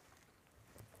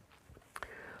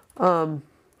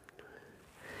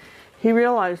 he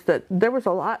realized that there was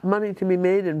a lot of money to be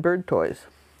made in bird toys.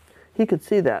 He could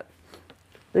see that.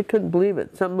 They couldn't believe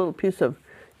it. Some little piece of,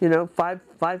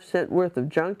 5-cent worth of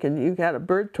junk, and you had a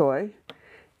bird toy,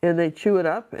 and they chew it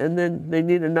up, and then they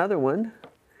need another one.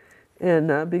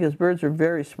 And because birds are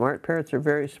very smart, parrots are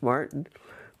very smart, and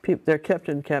they're kept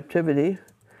in captivity,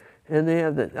 and they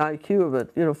have the IQ of a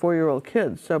 4-year-old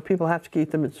kid. So people have to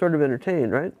keep them sort of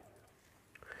entertained, right?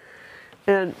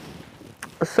 And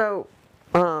so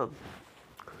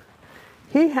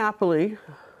he happily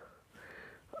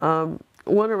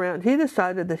went around. He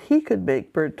decided that he could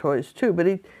make bird toys too, but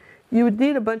you would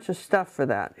need a bunch of stuff for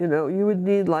that. You would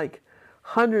need like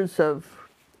hundreds of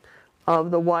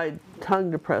the wide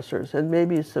tongue depressors and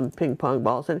maybe some ping pong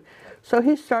balls. And so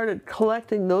he started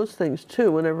collecting those things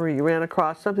too whenever he ran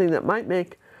across something that might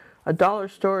make a dollar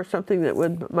store, something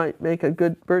that might make a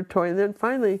good bird toy. And then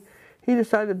finally he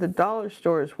decided the dollar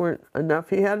stores weren't enough.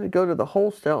 He had to go to the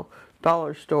wholesale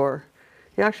dollar store.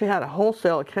 He actually had a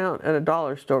wholesale account at a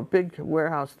dollar store, big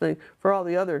warehouse thing, for all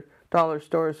the other dollar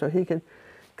stores, so he could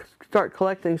start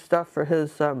collecting stuff for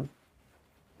his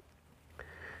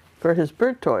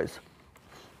bird toys.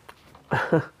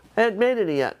 I hadn't made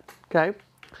any yet, okay?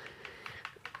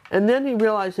 And then he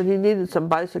realized that he needed some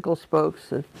bicycle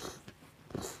spokes.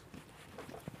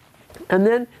 And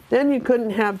then you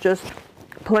couldn't have just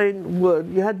plain wood.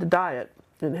 You had to dye it.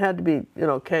 It had to be,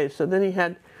 okay. So then he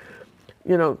had,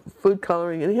 food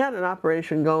coloring. And he had an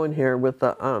operation going here with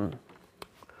the,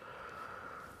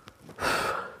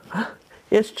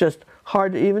 it's just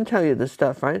hard to even tell you this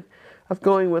stuff, right? Of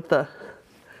going with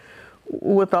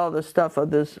all the stuff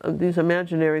of these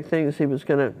imaginary things he was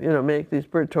going to, make these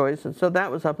bird toys. And so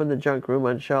that was up in the junk room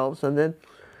on shelves. And then,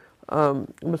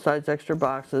 besides extra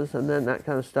boxes and then that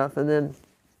kind of stuff. And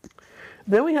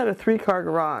then we had a 3-car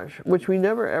garage, which we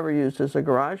never ever used as a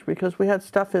garage because we had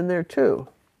stuff in there too.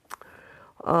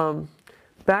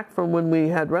 Back from when we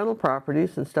had rental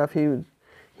properties and stuff, he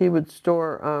would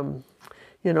store,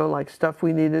 like stuff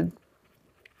we needed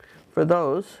for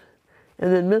those,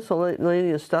 and then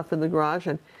miscellaneous stuff in the garage.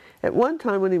 at one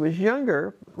time when he was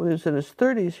younger, when he was in his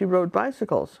 30s, he rode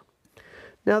bicycles.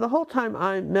 Now, the whole time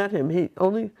I met him, he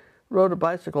only rode a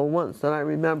bicycle once that I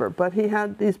remember, but he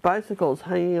had these bicycles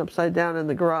hanging upside down in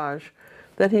the garage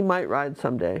that he might ride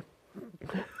someday.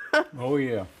 Oh,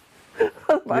 yeah.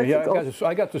 Bicycles. Yeah,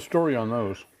 I got the story on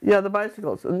those. Yeah, the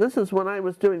bicycles. And this is when I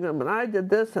was doing them, and I did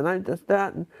this and I did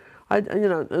that, and I, you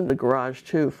know, in the garage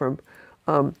too. From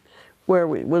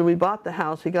when we bought the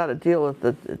house, he got a deal with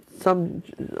some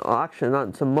auction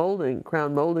on some molding,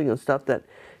 crown molding and stuff that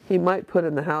he might put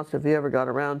in the house if he ever got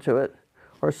around to it,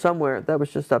 or somewhere that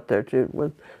was just up there too,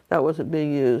 when that wasn't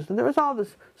being used. And there was all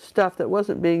this stuff that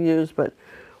wasn't being used, but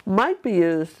might be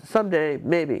used someday,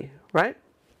 maybe, right?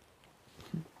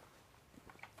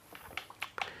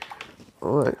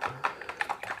 All right.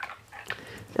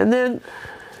 And then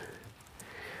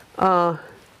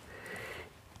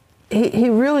he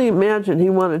really imagined he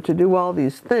wanted to do all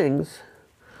these things.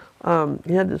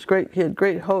 He had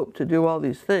great hope to do all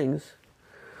these things.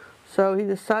 So he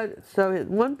decided. So at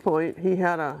one point he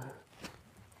had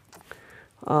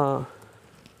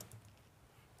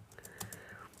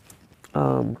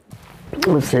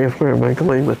let's see, where am I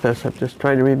going with this? I'm just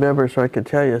trying to remember so I can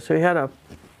tell you. So he had a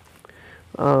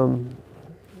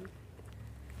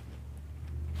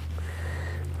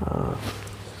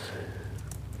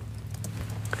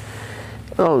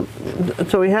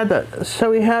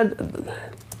so he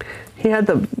had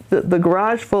the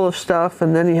garage full of stuff,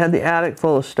 and then he had the attic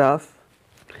full of stuff,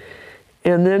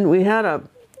 and then we had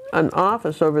an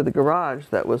office over the garage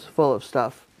that was full of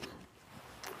stuff,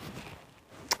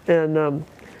 and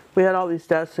we had all these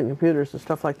desks and computers and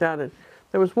stuff like that. And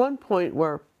there was one point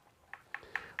where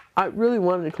I really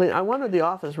wanted to clean. I wanted the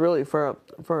office really for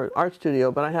an art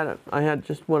studio, but I had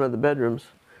just one of the bedrooms,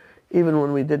 even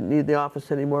when we didn't need the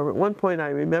office anymore. But at one point I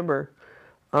remember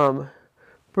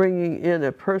bringing in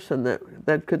a person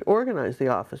that could organize the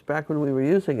office back when we were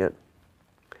using it.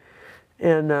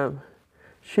 And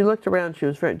she looked around.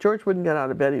 George wouldn't get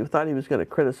out of bed. He thought he was going to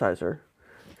criticize her.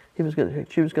 She was going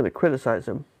to criticize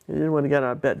him. He didn't want to get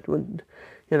out of bed.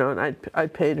 You know, and I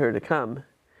paid her to come,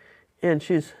 and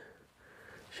she's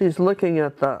looking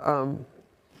at the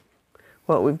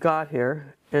what we've got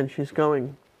here, and she's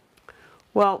going,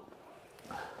 well,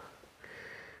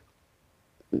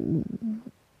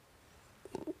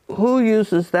 who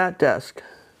uses that desk?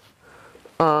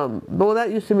 Well,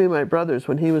 that used to be my brother's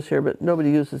when he was here, but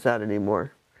nobody uses that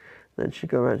anymore. Then she'd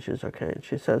go around, she says, okay, and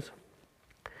she says,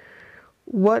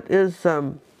 what's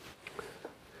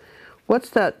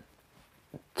that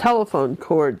telephone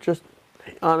cord just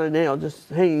on a nail, just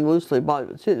hanging loosely?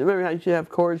 Remember how you have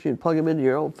cords, you'd plug them into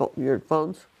your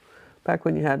phones? Back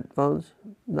when you had phones,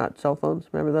 not cell phones,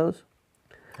 remember those?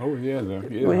 Oh, yeah.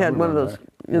 We had one of those,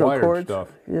 wired cords. Stuff.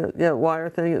 Yeah, wire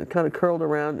thing, and it kind of curled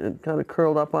around and kind of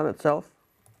curled up on itself.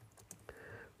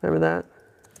 Remember that?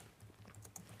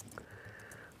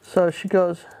 So she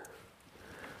goes,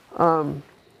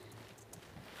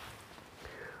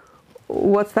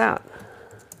 what's that?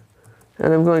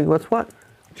 And I'm going, what's what?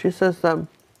 She says,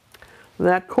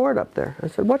 that cord up there. I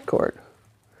said, what cord?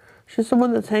 She said, the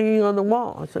one that's hanging on the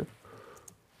wall. I said,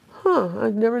 huh,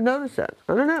 I've never noticed that.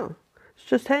 I don't know. It's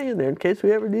just hanging there in case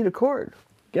we ever need a cord,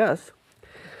 guess.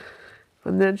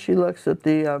 And then she looks at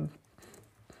the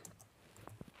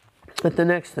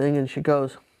next thing, and she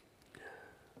goes,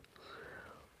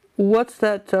 what's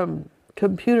that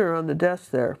computer on the desk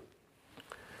there?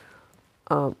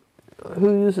 Who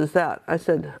uses that? I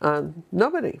said,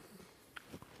 nobody.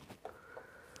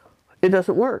 It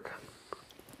doesn't work.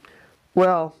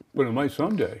 Well, but it might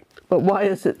someday. But why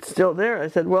is it still there? I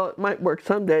said, well, it might work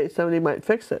someday. Somebody might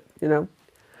fix it, you know,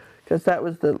 because that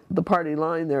was the party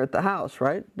line there at the house,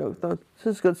 right? No, this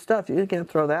is good stuff. You can't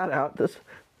throw that out. This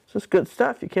is good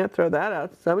stuff. You can't throw that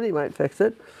out. Somebody might fix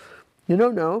it. You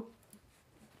don't know.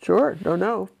 Sure, don't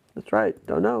know. That's right,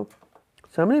 don't know.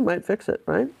 Somebody might fix it,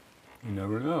 right? You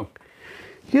never know.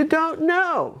 You don't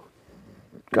know.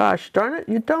 Gosh darn it,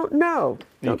 you don't know.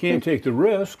 You can't take the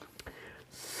risk.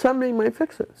 Somebody might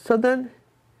fix it. So then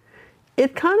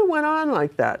it kind of went on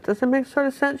like that. Does it make sort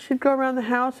of sense? She'd go around the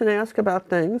house and ask about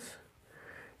things.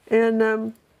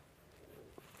 And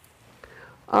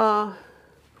I'd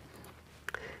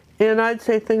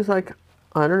say things like,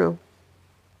 I don't know.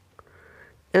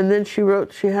 And then she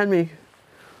had me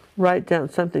write down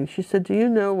something. She said, do you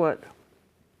know what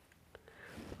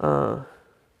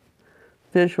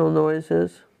visual noise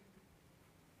is?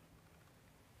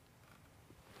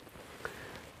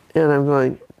 And I'm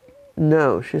going,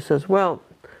 no. She says, well,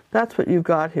 that's what you've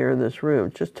got here in this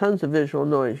room. Just tons of visual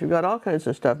noise. You've got all kinds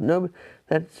of stuff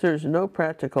that serves no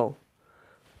practical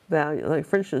value. Like,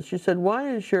 for instance, she said, why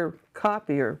is your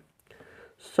copier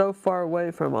so far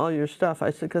away from all your stuff?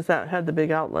 I said, because that had the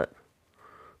big outlet,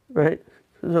 right?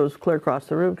 So it was clear across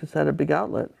the room because it had a big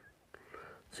outlet.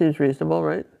 Seems reasonable,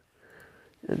 right?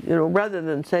 And, you know, rather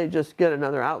than say just get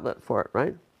another outlet for it,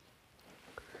 right?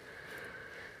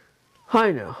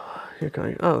 I know. You're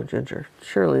going, oh, Ginger,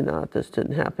 surely not. This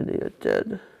didn't happen to you. It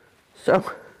did. So.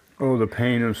 Oh, the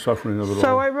pain and suffering of it all.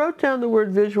 So I wrote down the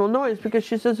word visual noise because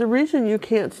she says the reason you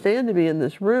can't stand to be in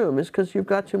this room is because you've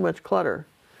got too much clutter.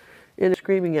 And it's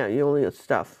screaming at you only at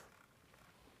stuff.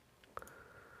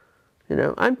 You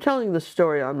know, I'm telling the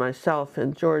story on myself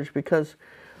and George because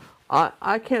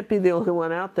I can't be the only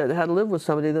one out there that had to live with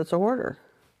somebody that's a hoarder,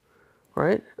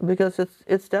 right? Because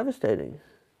it's devastating.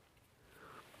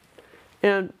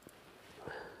 And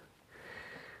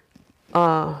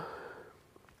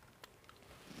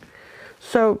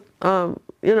so,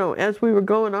 you know, as we were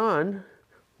going on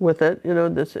with it, you know,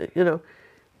 this, you know,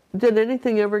 did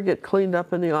anything ever get cleaned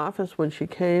up in the office when she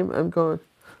came? I'm going,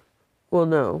 well,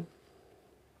 no.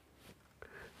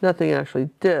 Nothing actually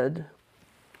did.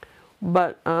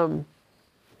 But I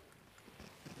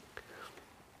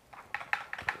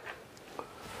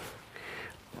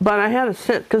had to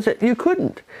sit, because you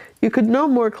couldn't. You could no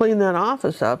more clean that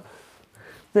office up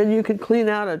than you could clean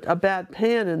out a bad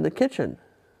pan in the kitchen.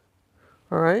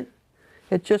 All right?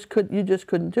 It just you just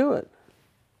couldn't do it.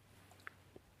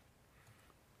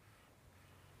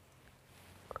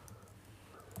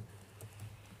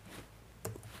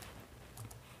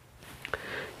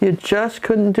 You just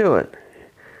couldn't do it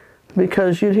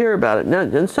because you'd hear about it. Now,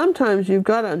 and sometimes you've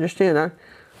got to understand,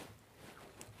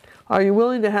 are you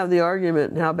willing to have the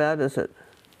argument and how bad is it?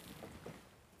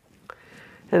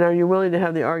 And are you willing to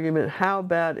have the argument, how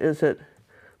bad is it,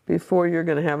 before you're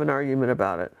going to have an argument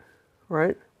about it,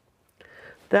 right?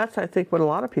 That's, I think, what a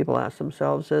lot of people ask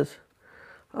themselves is,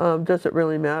 does it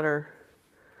really matter?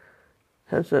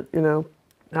 Has it, you know,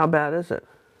 how bad is it?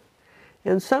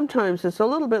 And sometimes it's a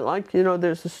little bit like, you know,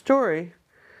 there's a story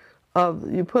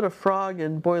of you put a frog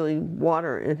in boiling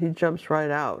water and he jumps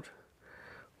right out.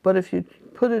 But if you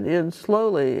put it in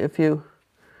slowly, if you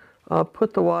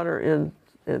put the water in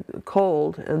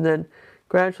cold and then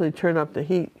gradually turn up the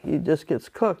heat, he just gets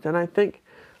cooked. And I think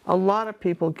a lot of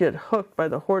people get hooked by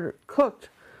the hoarder, cooked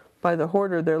by the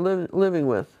hoarder they're living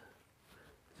with.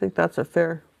 I think that's a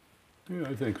fair. Yeah,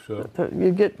 I think so.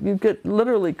 You get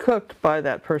literally cooked by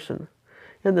that person,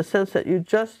 in the sense that you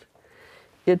just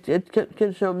it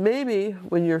can show. Maybe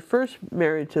when you're first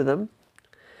married to them,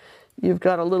 you've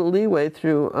got a little leeway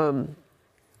through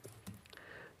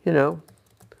you know,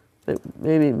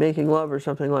 maybe making love or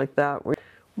something like that.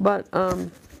 But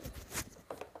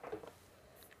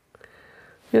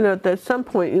you know, at some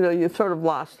point, you know, you've sort of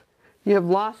lost. You have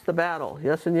lost the battle.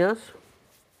 Yes and yes.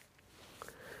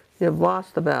 You have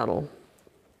lost the battle.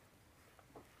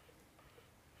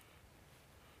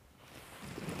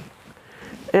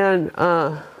 And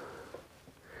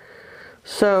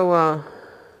so I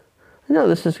know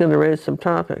this is going to raise some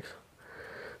topics.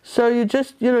 So you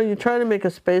just, you know, you try to make a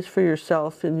space for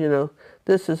yourself, and, you know,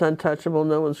 this is untouchable,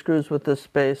 no one screws with this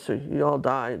space, or you all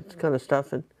die, it's kind of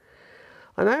stuff. And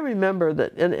I remember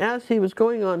that, and as he was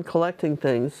going on collecting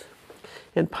things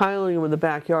and piling them in the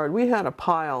backyard, we had a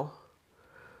pile,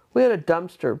 we had a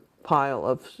dumpster pile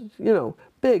of, you know,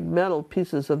 big metal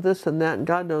pieces of this and that and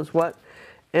God knows what.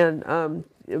 And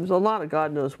it was a lot of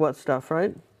God knows what stuff,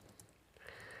 right?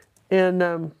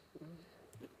 And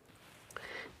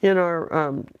in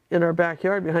our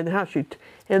backyard behind the house,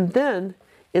 and then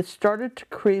it started to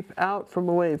creep out from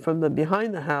the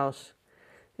behind the house.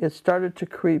 It started to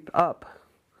creep up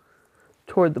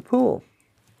toward the pool.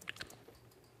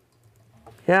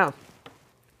 Yeah.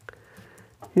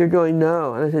 You're going,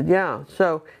 no. And I said, yeah.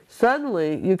 So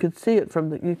suddenly you could see it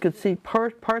you could see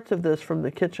parts of this from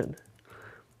the kitchen.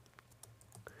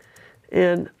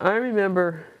 And I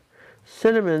remember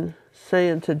Cinnamon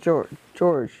saying to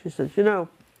George, she says, you know,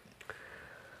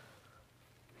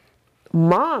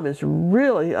 Mom is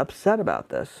really upset about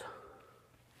this.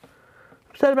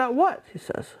 Upset about what? He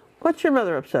says. What's your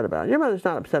mother upset about? Your mother's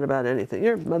not upset about anything.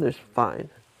 Your mother's fine.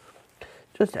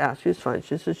 Just ask. She's fine.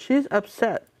 She says, she's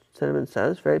upset, Cinnamon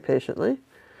says very patiently.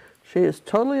 She is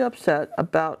totally upset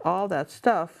about all that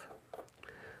stuff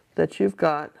that you've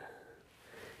got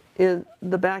in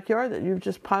the backyard that you've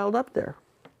just piled up there.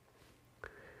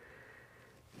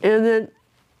 And then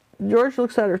George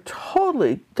looks at her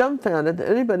totally dumbfounded that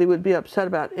anybody would be upset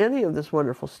about any of this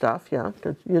wonderful stuff. Yeah,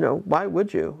 because, you know, why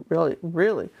would you? Really,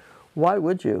 really, why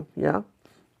would you? Yeah.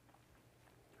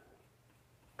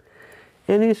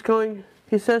 And he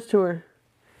says to her,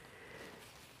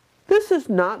 this is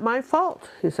not my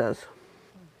fault, he says.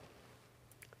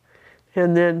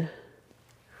 And then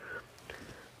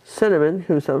Cinnamon,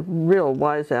 who's a real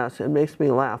wise ass and makes me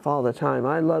laugh all the time.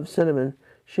 I love Cinnamon.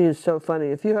 She is so funny.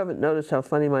 If you haven't noticed how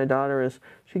funny my daughter is,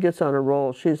 she gets on a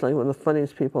roll. She's like one of the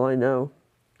funniest people I know.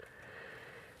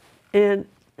 And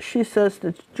she says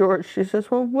to George, she says,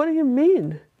 well, what do you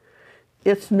mean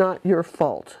it's not your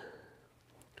fault?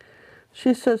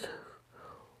 She says,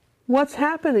 what's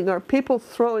happening? Are people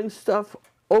throwing stuff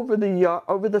over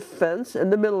the fence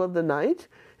in the middle of the night?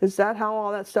 Is that how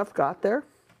all that stuff got there?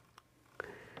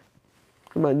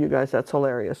 Come on, you guys, that's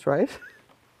hilarious, right?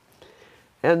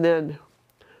 And then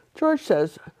George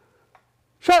says,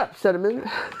 shut up, Cinnamon.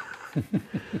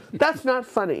 That's not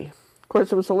funny. Of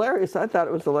course, it was hilarious. I thought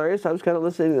it was hilarious. I was kind of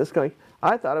listening to this going,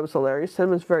 I thought it was hilarious.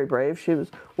 Cinnamon's very brave. She was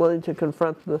willing to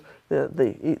confront the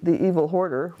evil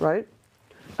hoarder, right?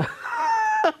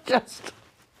 Just,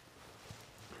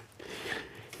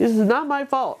 this is not my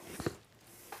fault.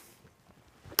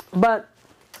 But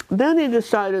then he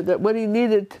decided that what he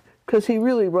needed, because he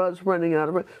really was running out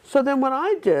of it. So then what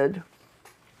I did,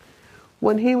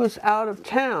 when he was out of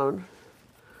town,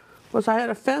 was I had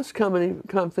a fence coming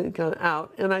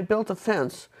out, and I built a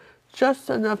fence just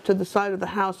enough to the side of the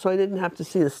house so I didn't have to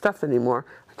see the stuff anymore.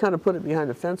 I kind of put it behind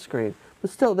a fence screen. It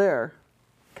was still there,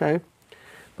 okay?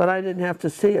 But I didn't have to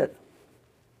see it.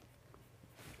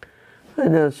 I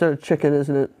know, it's sort of chicken,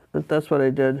 isn't it? But that's what I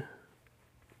did.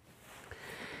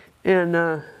 And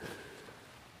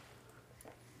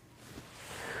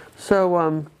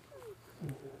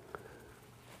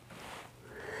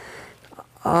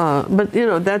but you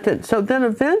know, that did. So then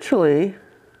eventually,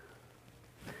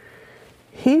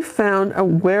 he found a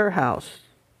warehouse,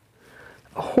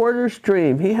 a hoarder's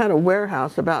dream. He had a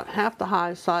warehouse about half the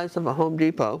high size of a Home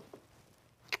Depot,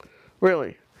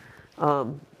 really,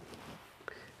 and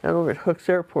over at Hooks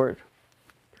Airport,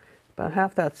 about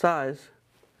half that size.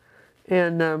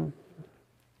 And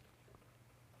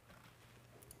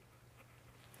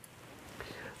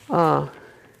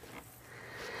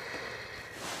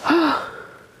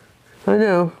I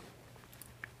know.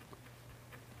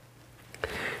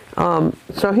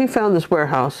 So he found this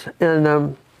warehouse,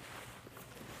 and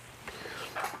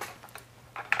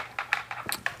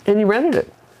he rented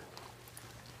it.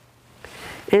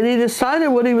 And he decided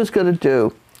what he was going to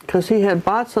do, because he had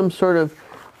bought some sort of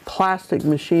plastic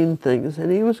machine things,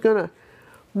 and he was going to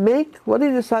make, what he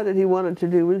decided he wanted to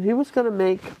do was he was going to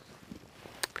make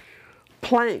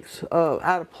planks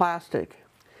out of plastic.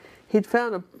 He'd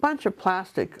found a bunch of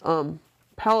plastic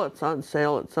pellets on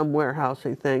sale at some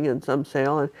warehousing thing in some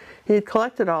sale, and he had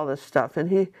collected all this stuff, and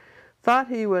he thought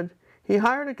he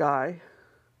hired a guy,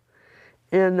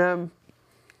 and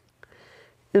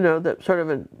you know, that sort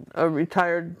of a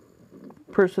retired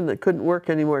person that couldn't work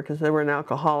anymore because they were an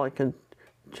alcoholic and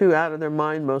too out of their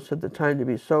mind most of the time to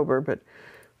be sober,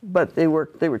 but they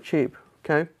were cheap,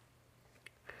 okay?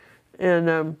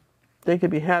 And they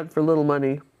could be had for little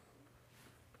money.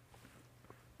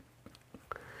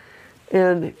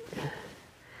 And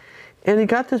he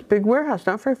got this big warehouse,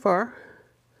 not very far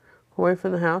away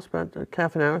from the house, about a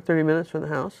half an hour, 30 minutes from the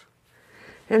house.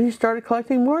 And he started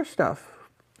collecting more stuff.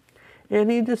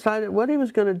 And he decided what he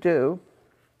was going to do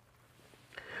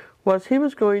was he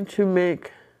was going to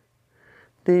make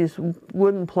these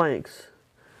wooden planks.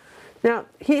 Now,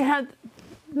 he had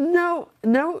no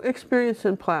experience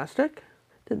in plastic,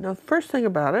 didn't know the first thing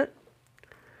about it,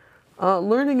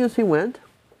 learning as he went.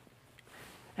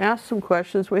 Asked some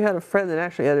questions. We had a friend that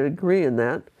actually had a degree in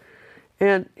that.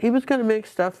 And he was going to make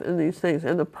stuff in these things.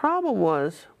 And the problem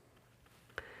was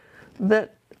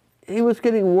that he was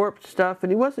getting warped stuff,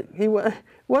 and he wasn't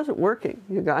working,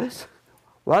 you guys.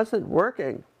 Wasn't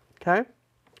working, okay?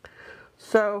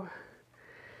 So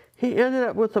he ended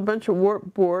up with a bunch of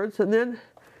warped boards, and then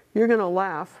you're going to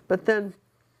laugh, but then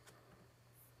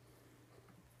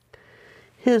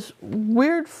his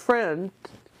weird friend's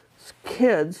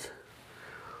kids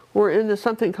were into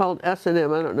something called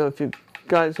S&M. I don't know if you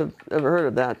guys have ever heard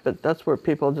of that, but that's where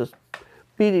people just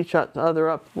beat each other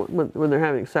up when they're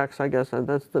having sex, I guess. And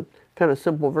that's the kind of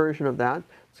simple version of that.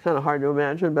 It's kind of hard to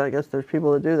imagine, but I guess there's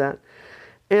people that do that.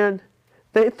 And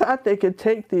they thought they could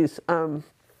take these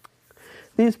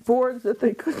boards that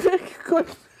they could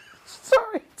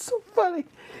sorry, it's so funny.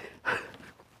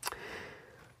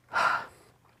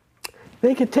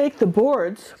 They could take the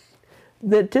boards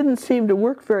that didn't seem to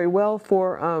work very well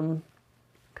for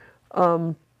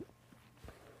you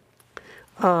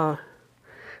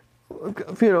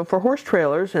know, for horse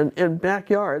trailers and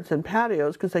backyards and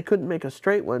patios, because they couldn't make a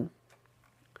straight one.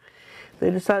 They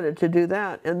decided to do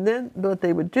that, and then what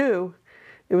they would do,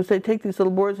 it was they'd take these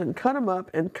little boards and cut them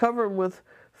up and cover them with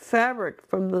fabric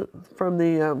from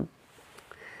the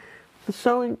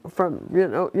sewing from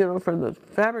from the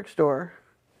fabric store,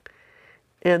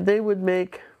 and they would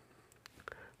make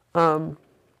paddles.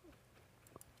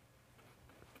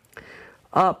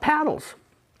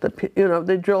 That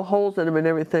they drill holes in them and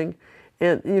everything,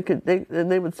 and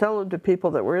they would sell them to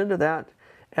people that were into that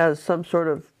as some sort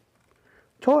of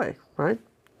toy, right?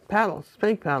 Paddles,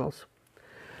 spank paddles.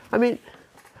 I mean,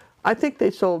 I think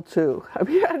they sold two. I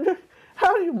mean,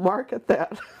 how do you market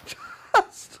that?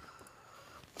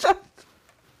 just,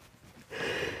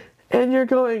 and you're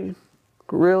going,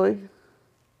 really?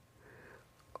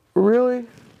 Really?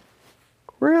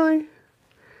 Really?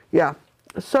 Yeah.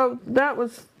 So that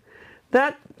was,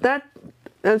 that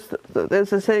as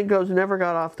the saying goes, never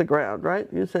got off the ground, right?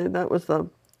 You say that was the,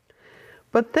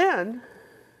 but then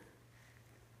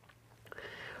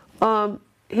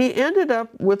he ended up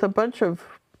with a bunch of,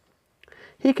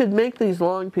 he could make these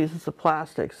long pieces of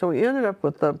plastic, so he ended up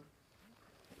with the,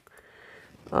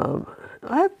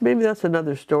 maybe that's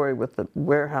another story with the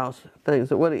warehouse things,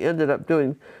 that what he ended up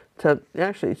doing to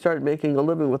actually started making a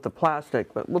living with the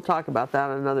plastic, but we'll talk about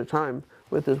that another time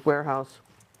with his warehouse.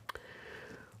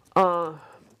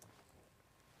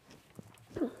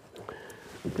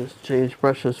 Just change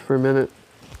brushes for a minute.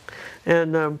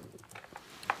 And and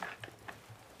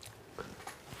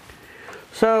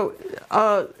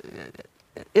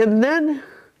then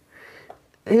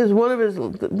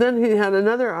then he had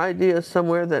another idea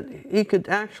somewhere that he could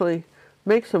actually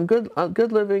make some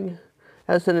good living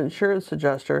as an insurance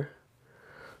adjuster.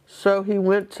 So he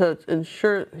went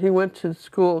to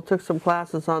school, took some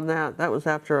classes on that. That was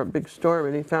after a big storm,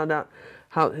 and he found out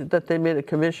that they made a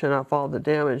commission off all the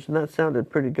damage, and that sounded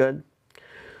pretty good.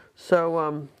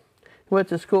 So he went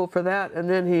to school for that, and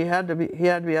then he had to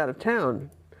be out of town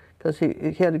because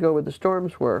he had to go where the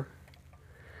storms were.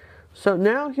 So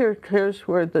now here's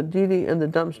where the Dede and the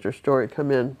dumpster story come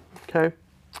in. Okay,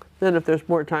 then if there's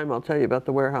more time, I'll tell you about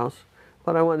the warehouse.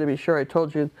 But I wanted to be sure I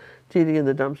told you Dede and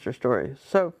the dumpster story.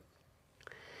 So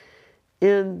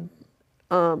and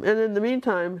in the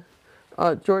meantime,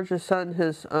 George's son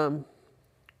has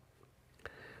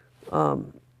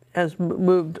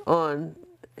moved on,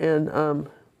 and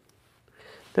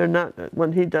they're not.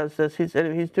 When he does this, he's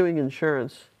doing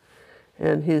insurance,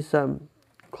 and he's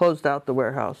closed out the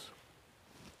warehouse.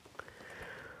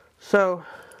 So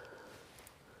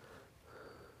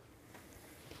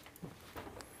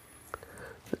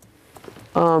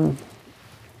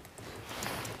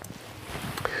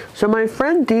so my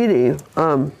friend Dede,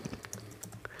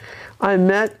 I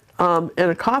met in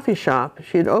a coffee shop.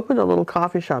 She had opened a little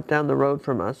coffee shop down the road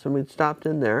from us, and we'd stopped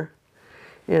in there,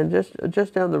 and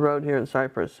just down the road here in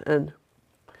Cyprus, and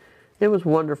it was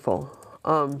wonderful.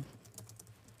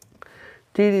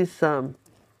 Dede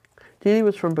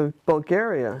was from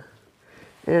Bulgaria,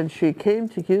 and she came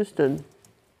to Houston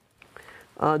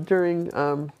during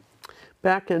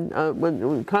back in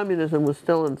when communism was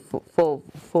still in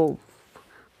full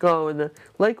go, and the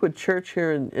Lakewood Church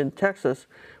here in Texas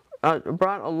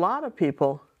brought a lot of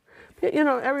people. You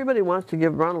know, everybody wants to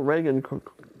give Ronald Reagan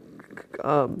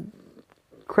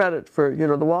credit for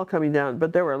the wall coming down,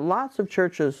 but there were lots of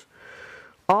churches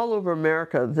all over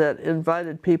America that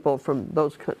invited people from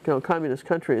those communist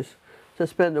countries to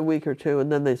spend a week or two,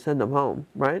 and then they send them home,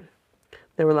 right?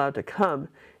 They were allowed to come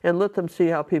and let them see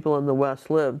how people in the West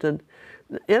lived. And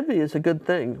envy is a good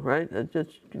thing, right? It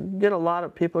just get a lot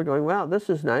of people going, wow, this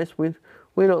is nice. We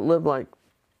don't live like,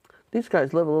 these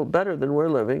guys live a little better than we're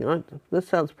living. This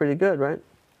sounds pretty good, right?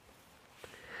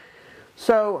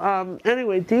 So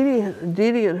anyway, Dede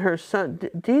and her son,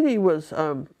 Dede was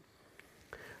an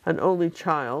only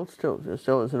child, still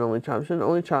is an only child. She's an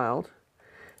only child,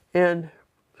 and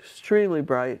extremely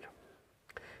bright,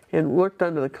 and worked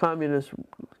under the communist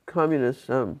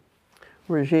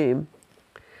regime.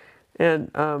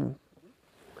 And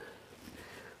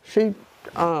she,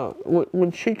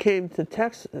 when she came to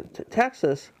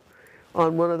Texas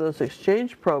on one of those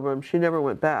exchange programs, she never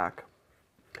went back.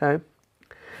 Okay,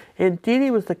 and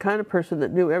Dede was the kind of person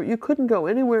that knew you couldn't go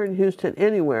anywhere in Houston,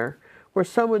 anywhere, where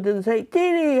someone didn't say,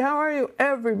 Dede, how are you?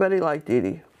 Everybody liked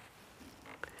Dede.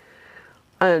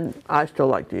 And I still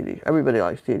like Dede. Everybody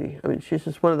likes Dede. I mean, she's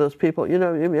just one of those people,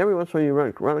 every once in a while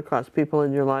you run across people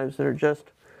in your lives that are just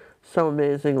so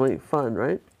amazingly fun,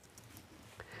 right?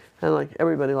 And like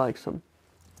everybody likes them.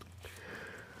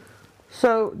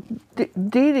 So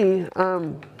Dede,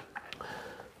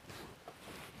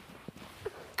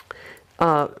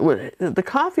 the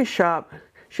coffee shop,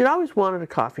 she'd always wanted a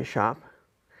coffee shop,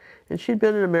 and she'd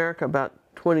been in America about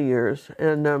 20 years,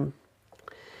 and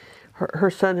her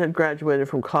son had graduated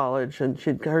from college, and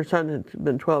her son had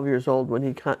been 12 years old when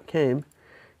he came,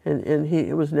 and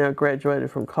he was now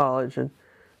graduated from college and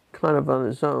kind of on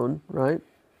his own, right?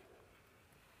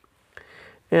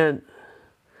 And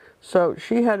so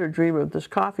she had her dream of this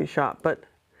coffee shop,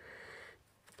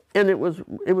 and it was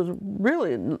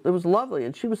lovely,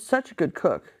 and she was such a good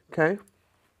cook, okay?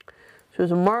 She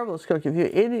was a marvelous cook. If you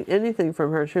ate anything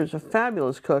from her, she was a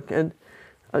fabulous cook, and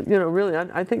you know, really,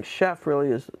 I think chef really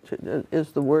is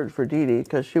the word for Dede,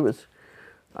 because she was,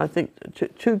 I think,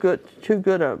 too good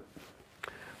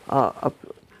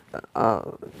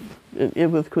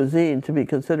with cuisine to be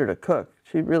considered a cook.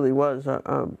 She really was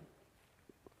a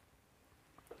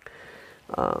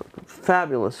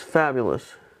fabulous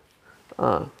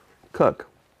cook.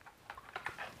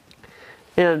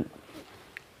 And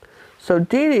so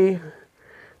Dede,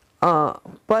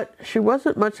 but she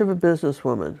wasn't much of a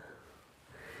businesswoman.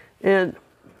 And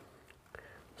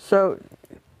so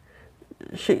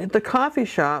the coffee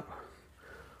shop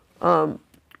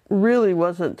really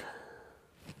wasn't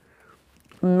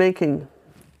making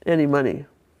any money.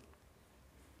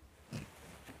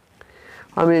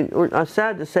 I mean, I'm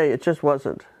sad to say it just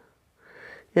wasn't.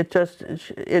 It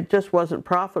just wasn't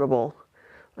profitable,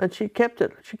 and she kept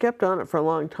on it for a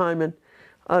long time. And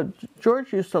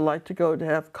George used to like to go to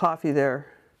have coffee there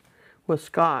with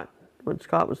Scott when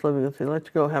Scott was living with him. He liked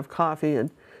to go have coffee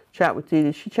and chat with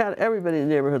Dede. She chatted. Everybody in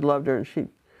the neighborhood loved her, and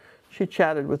she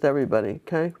chatted with everybody.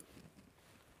 Okay.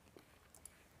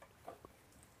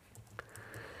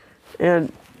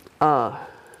 And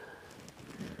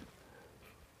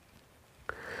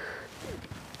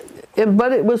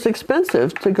but it was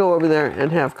expensive to go over there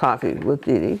and have coffee with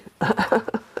Dede.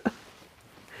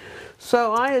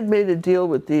 So I had made a deal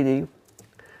with Dede.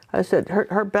 I said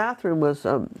her bathroom was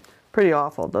pretty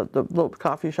awful, the little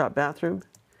coffee shop bathroom.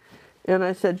 And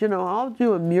I said, you know, I'll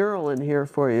do a mural in here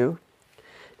for you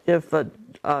if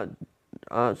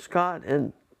Scott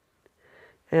and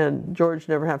George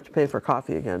never have to pay for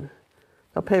coffee again.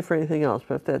 They'll pay for anything else,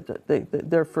 but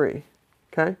they're free,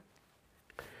 okay?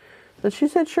 And she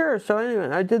said, sure. So anyway,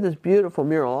 I did this beautiful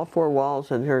mural, all 4 walls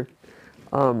in her,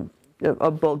 of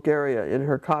Bulgaria in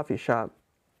her coffee shop.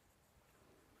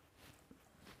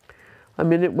 I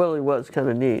mean, it really was kind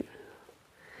of neat.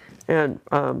 And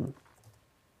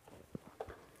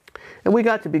we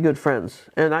got to be good friends.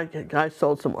 And I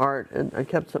sold some art, and I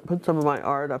put some of my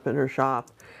art up in her shop,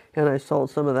 and I sold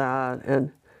some of that,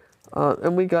 and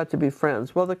we got to be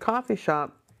friends. Well, the coffee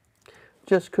shop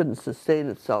just couldn't sustain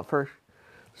itself. Her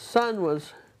son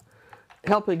was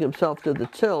helping himself to the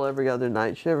till every other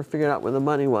night. She never figured out where the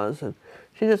money was, and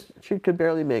she could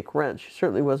barely make rent. She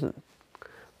certainly wasn't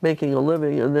making a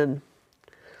living, and then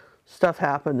stuff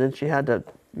happened, and she had to,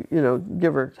 you know,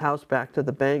 give her house back to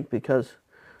the bank because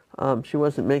she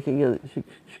wasn't making it. She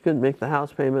couldn't make the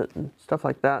house payment and stuff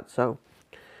like that. So,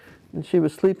 and she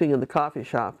was sleeping in the coffee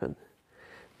shop, and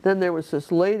then there was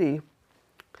this lady,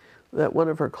 that one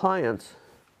of her clients,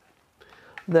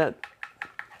 that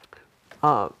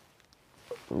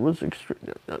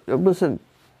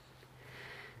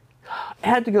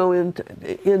had to go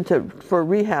into for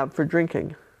rehab for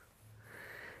drinking,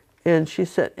 and she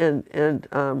said and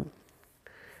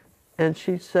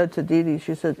she said to Dede,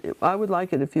 she said, I would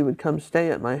like it if you would come stay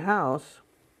at my house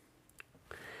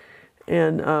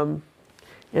and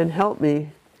help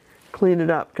me clean it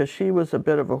up, because she was a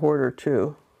bit of a hoarder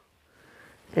too.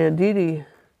 And Dede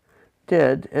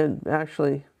did, and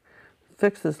actually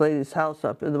fixed this lady's house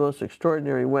up in the most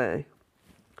extraordinary way.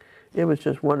 It was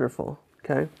just wonderful,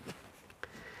 okay?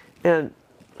 And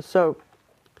so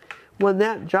when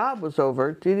that job was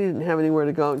over, Dede didn't have anywhere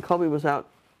to go, and Colby was out,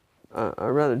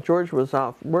 or rather George was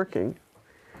off working.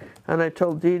 And I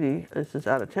told Dede, this is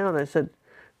out of town, I said,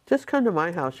 just come to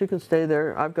my house. You can stay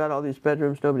there. I've got all these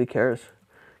bedrooms. Nobody cares.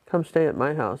 Come stay at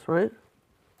my house, right?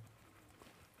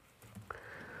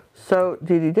 So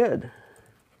Dede did.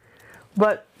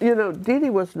 But, you know, Dede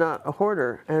was not a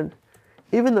hoarder, and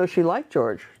even though she liked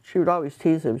George, she would always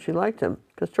tease him. She liked him,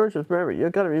 because George was, remember,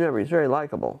 you've got to remember, he's very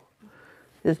likable.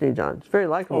 Isn't he, John? He's a very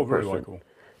likable person. Very likable.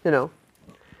 You know,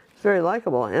 he's very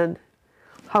likable. And,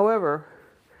 however,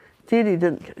 Dede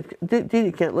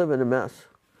can't live in a mess.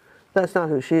 That's not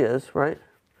who she is, right?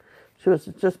 She was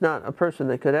just not a person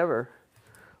that could ever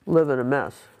live in a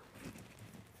mess.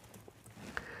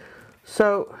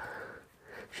 So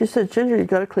she said, Ginger, you've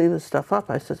got to clean this stuff up.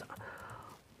 I said,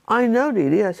 I know,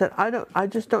 Dede. I said, I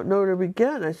just don't know where to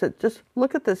begin. I said, just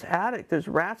look at this attic. There's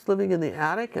rats living in the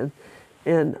attic, and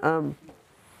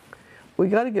we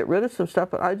got to get rid of some stuff,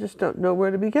 but I just don't know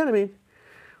where to begin.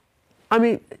 I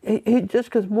mean, he just,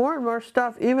 because more and more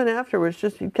stuff, even afterwards,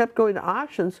 just he kept going to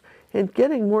auctions and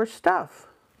getting more stuff,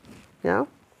 you know?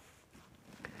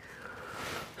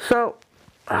 So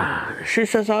she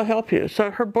says, I'll help you.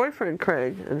 So her boyfriend,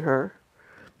 Craig, and her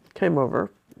came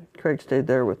over. Craig stayed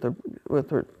there with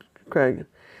Craig.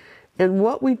 And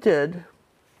what we did,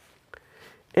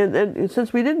 and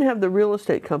since we didn't have the real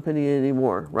estate company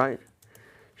anymore, right?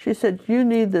 She said, you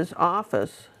need this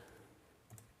office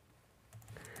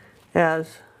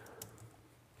as,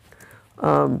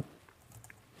 you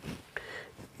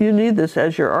need this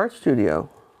as your art studio.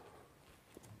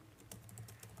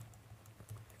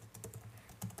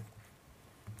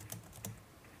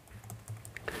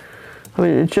 I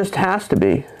mean, it just has to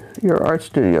be your art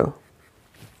studio.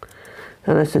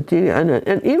 And I said, Dede,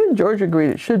 and even George agreed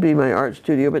it should be my art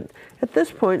studio, but at this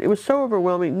point, it was so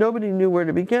overwhelming, nobody knew where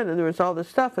to begin, and there was all this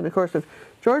stuff, and of course, if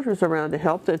George was around to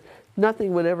help, then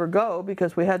nothing would ever go,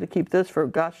 because we had to keep this for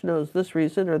gosh knows this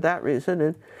reason or that reason,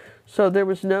 and so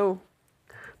there's no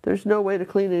way to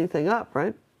clean anything up,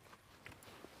 right?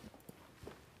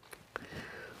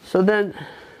 So then,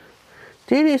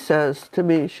 Dede says to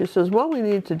me, she says, what we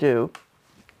need to do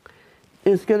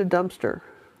is get a dumpster.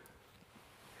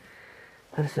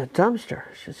 And I said, dumpster?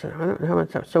 She said, I don't know how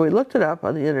much. So we looked it up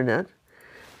on the internet,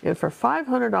 and for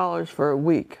 $500 for a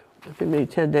week, I think maybe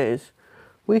 10 days,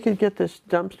 we could get this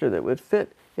dumpster that would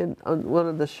fit in on one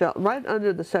of the shelves, right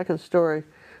under the second story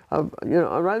of,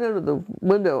 right under the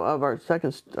window of our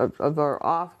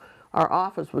our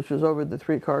office, which was over the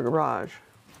 3-car garage.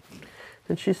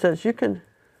 And she says,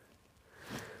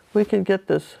 we can get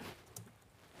this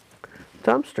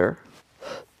dumpster.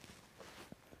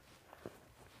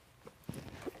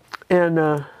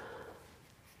 And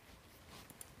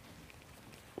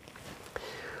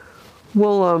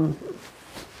we'll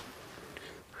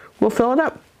fill it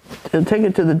up and take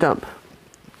it to the dump.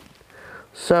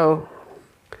 So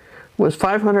it was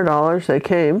 $500. They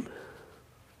came,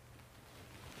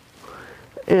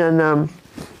 and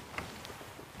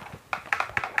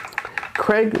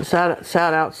Craig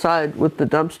sat outside with the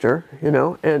dumpster,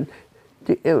 and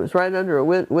it was right under a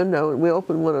window, and we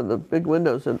opened one of the big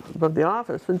windows above the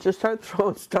office and just started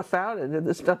throwing stuff out into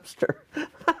this dumpster. You're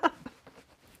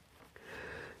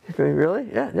going, really?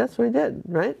 Yeah, that's what we did,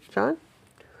 right, John?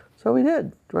 So we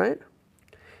did, right?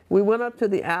 We went up to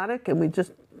the attic, and we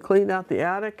just cleaned out the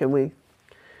attic, and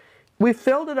we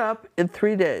filled it up in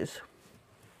 3 days.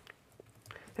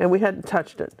 And we hadn't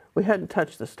touched it. We hadn't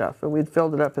touched the stuff, and we'd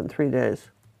filled it up in 3 days.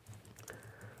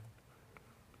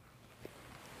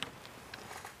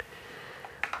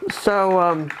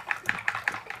 So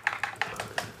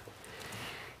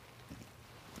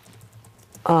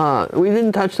we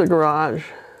didn't touch the garage,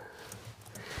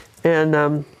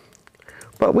 and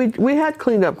but we had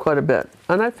cleaned up quite a bit,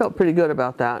 and I felt pretty good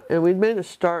about that. And we'd made a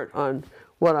start on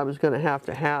what I was going to have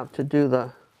to do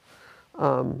the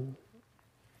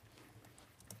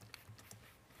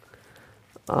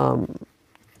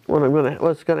what I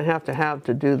was going to have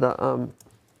to do the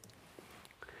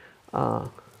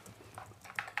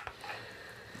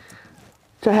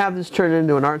to have this turned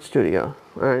into an art studio,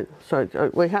 right? So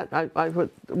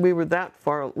we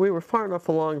were far enough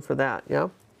along for that, yeah.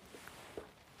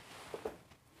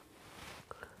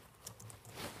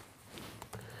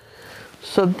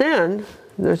 So then,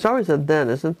 there's always a then,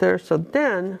 isn't there? So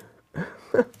then,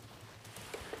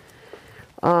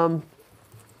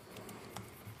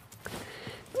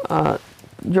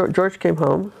 George came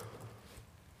home,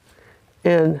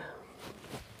 and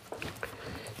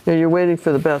you're waiting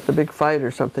for the big fight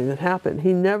or something that happened.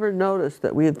 He never noticed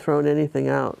that we had thrown anything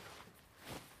out.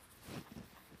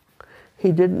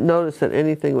 He didn't notice that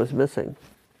anything was missing.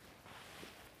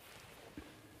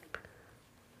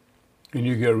 And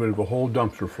you get rid of a whole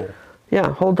dumpster full. Yeah,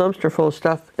 a whole dumpster full of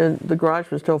stuff, and the garage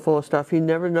was still full of stuff. He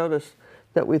never noticed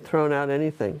that we'd thrown out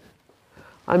anything.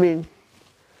 I mean,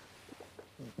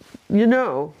 you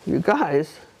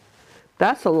guys,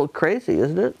 that's a little crazy,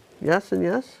 isn't it? Yes and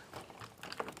yes?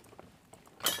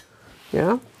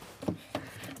 Yeah?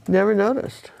 Never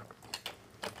noticed.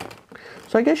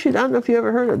 So I guess I don't know if you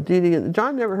ever heard of Dede.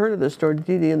 John never heard of this story,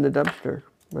 Dede in the dumpster,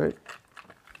 right?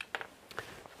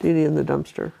 Dede in the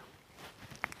dumpster.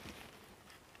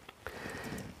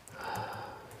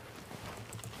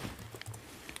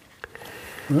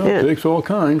 Well, it takes all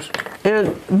kinds.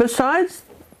 And besides,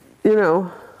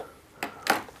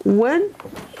 when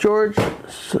George,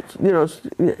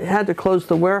 had to close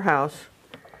the warehouse,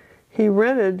 he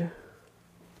rented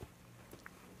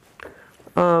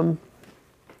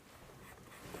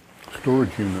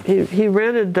storage units. He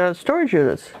rented storage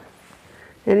units,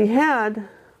 and he had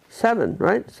 7,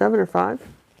 right? 7 or 5.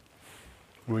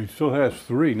 Well, he still has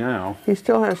 3 now. He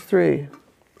still has 3,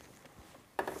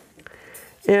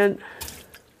 and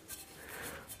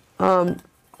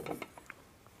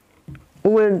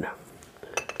when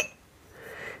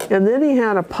And then he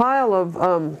had a pile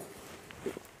of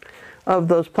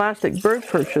those plastic bird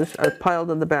perches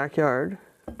piled in the backyard.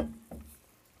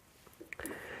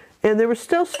 And there was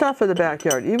still stuff in the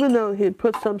backyard, even though he had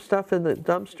put some stuff in the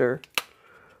dumpster.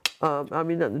 I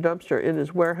mean, not the dumpster, in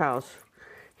his warehouse.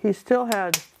 He still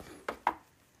had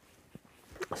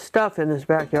stuff in his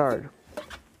backyard.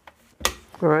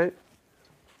 All right?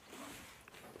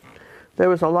 There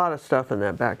was a lot of stuff in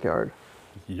that backyard.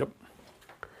 Yep.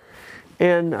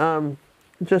 And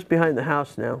just behind the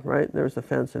house now, right? There's a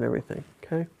fence and everything,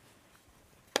 okay?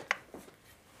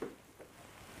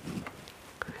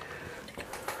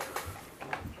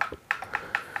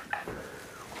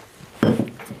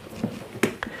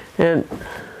 And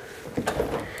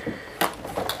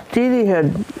Dede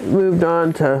had moved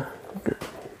on to,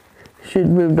 she'd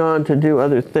moved on to do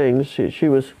other things. She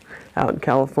was out in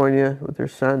California with her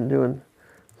son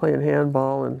playing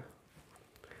handball and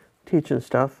teaching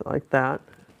stuff like that.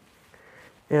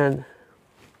 And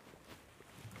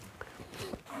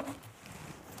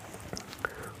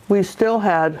we still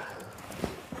had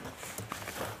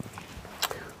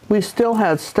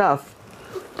stuff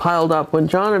piled up when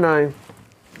John and I,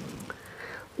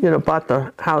 bought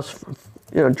the house,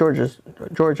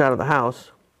 George out of the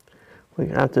house. We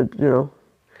had to,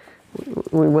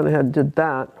 we went ahead and did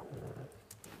that.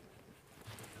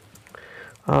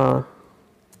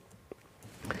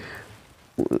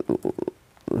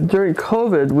 During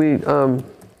COVID, we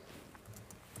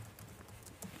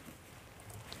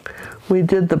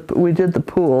did the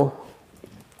pool,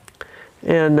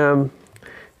 and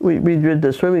we did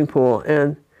the swimming pool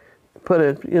and put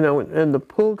it, and the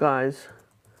pool guys,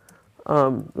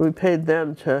 we paid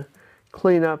them to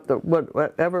clean up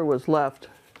whatever was left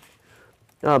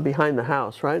behind the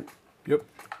house, right? Yep,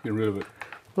 get rid of it.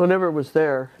 Whenever it was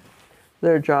there,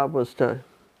 their job was to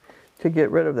get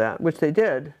rid of that, which they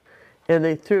did. And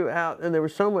they threw out, and there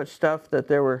was so much stuff that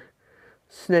there were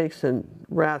snakes and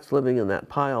rats living in that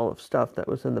pile of stuff that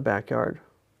was in the backyard.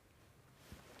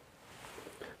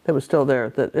 That was still there,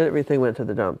 that everything went to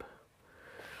the dump.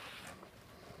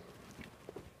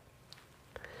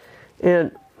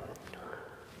 And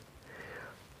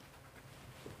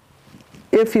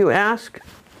if you were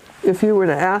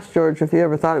to ask George if he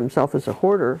ever thought of himself as a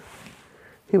hoarder,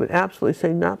 he would absolutely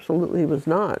say, no, absolutely he was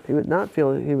not. He would not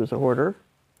feel that he was a hoarder.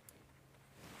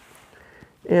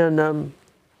 And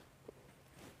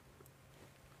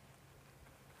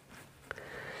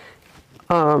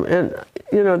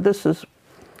this is,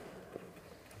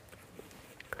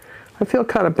 I feel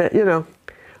kind of bad,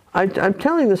 I'm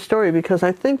telling this story because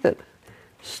I think that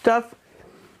stuff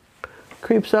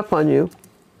creeps up on you.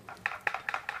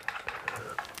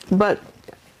 But,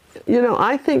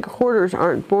 I think hoarders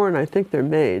aren't born, I think they're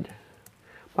made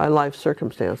by life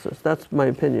circumstances. That's my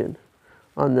opinion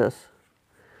on this.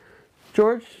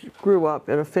 George grew up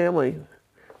in a family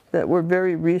that were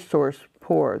very resource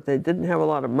poor. They didn't have a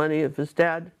lot of money. If his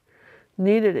dad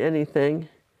needed anything,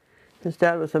 his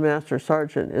dad was a master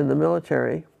sergeant in the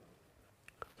military,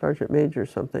 sergeant major or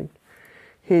something.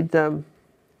 He'd send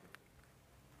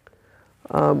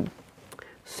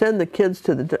the kids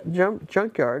to the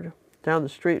junkyard down the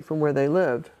street from where they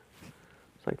lived.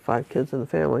 It's like 5 kids in the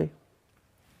family.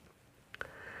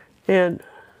 And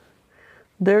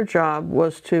their job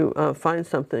was to find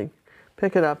something,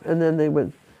 pick it up, and then they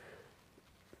would,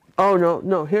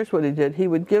 here's what he did. He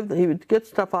would get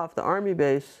stuff off the army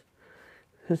base,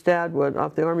 his dad would,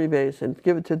 off the army base, and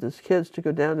give it to his kids to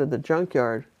go down to the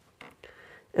junkyard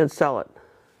and sell it.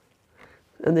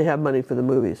 And they have money for the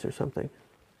movies or something.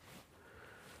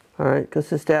 All right, because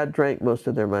his dad drank most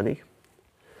of their money.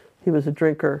 He was a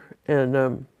drinker,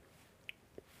 and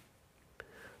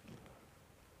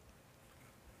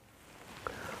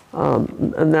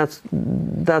that's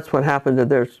what happened to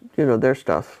their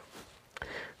stuff,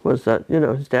 was that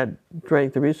his dad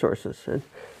drank the resources, and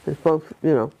it's both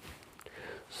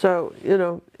so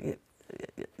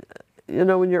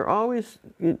when you're always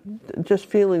just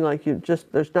feeling like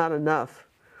there's not enough,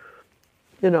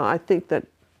 I think that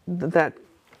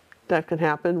can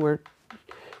happen where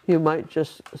you might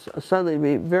just suddenly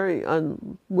be very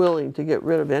unwilling to get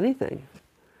rid of anything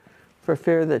for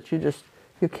fear that you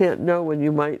can't know when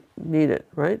you might need it,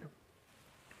 right?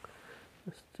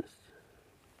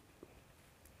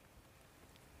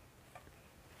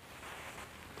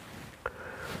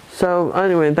 So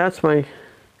anyway, that's my,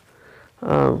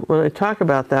 when I talk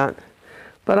about that.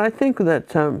 But I think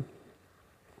that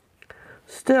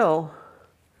still,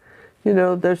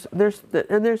 there's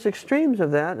extremes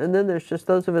of that, and then there's just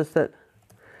those of us that,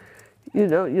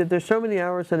 there's so many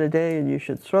hours in a day and you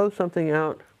should throw something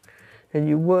out, and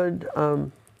you would,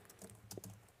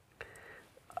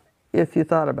 if you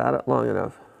thought about it long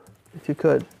enough, if you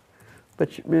could.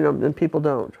 But, you know, and people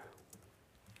don't.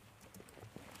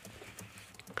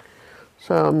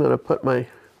 So I'm going to put my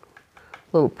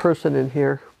little person in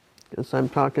here as I'm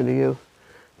talking to you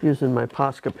using my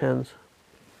Posca pens.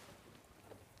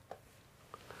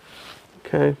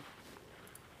 Okay.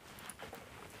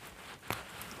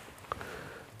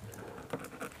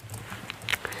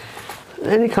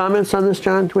 Any comments on this,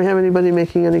 John? Do we have anybody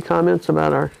making any comments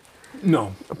about our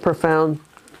profound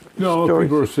stories?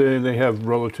 People are saying they have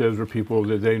relatives or people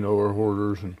that they know are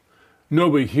hoarders, and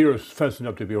nobody here is fessing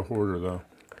up to be a hoarder, though.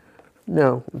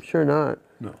 No, I'm sure not.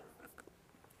 No.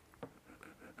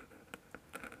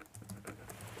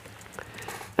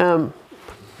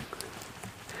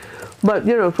 But,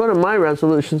 you know, one of my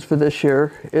resolutions for this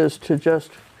year is to just,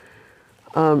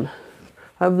 I've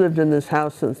lived in this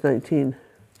house since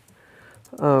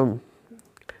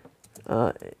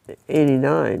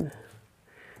 1989,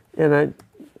 and I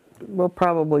will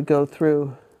probably go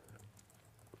through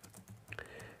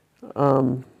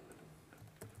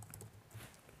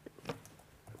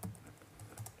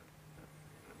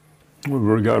We've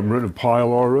already got rid of a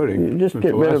pile already. You just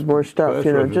get rid of more stuff,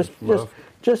 you know, just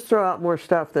throw out more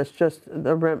stuff that's just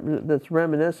that's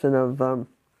reminiscent of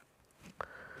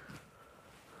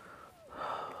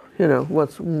you know,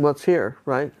 what's here,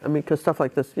 right? I mean, because stuff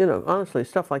like this, you know, honestly,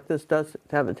 stuff like this does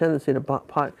have a tendency to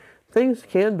pot. Things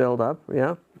can build up,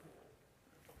 yeah.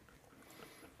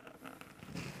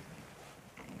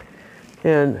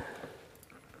 And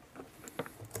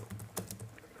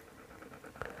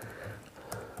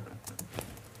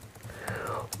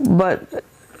but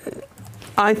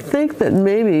I think that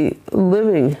maybe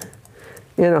living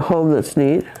in a home that's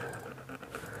neat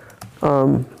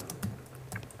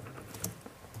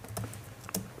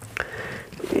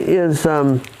is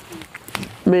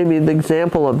maybe the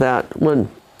example of that. When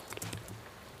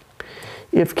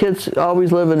if kids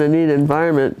always live in a neat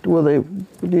environment, will they,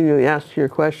 you ask your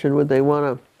question, would they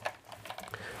want to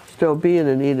still be in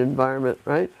a neat environment,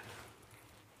 right?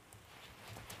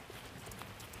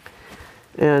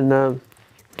 And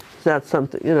that's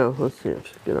something, you know, let's see if I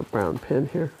get a brown pen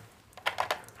here.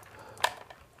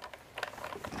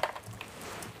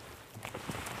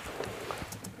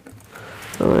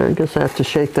 Oh, I guess I have to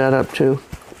shake that up too.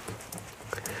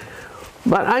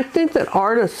 But I think that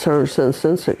artists, for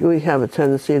instance, we have a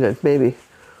tendency to maybe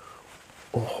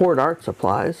hoard art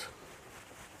supplies.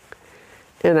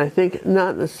 And I think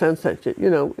not in the sense that, you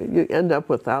know, you end up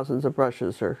with thousands of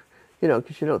brushes or, you know,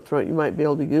 because you don't throw it, you might be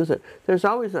able to use it. There's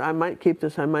always, I might keep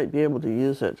this, I might be able to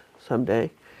use it someday.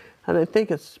 And I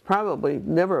think it's probably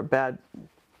never a bad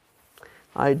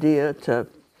idea to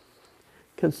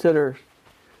consider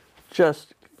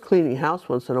just cleaning house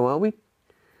once in a while. We,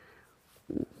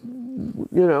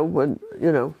 you know, when,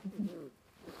 you know,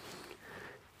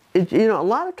 a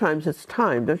lot of times it's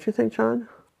time, don't you think, John?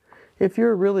 If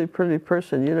you're a really pretty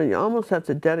person, you know, you almost have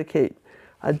to dedicate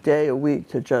a day a week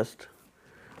to just,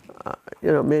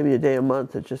 you know, maybe a day a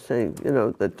month to just saying, you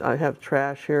know, that I have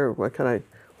trash here. What can I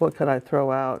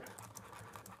throw out?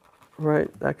 Right,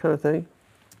 that kind of thing.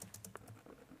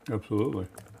 Absolutely.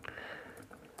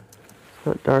 It's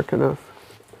not dark enough.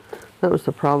 That was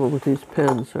the problem with these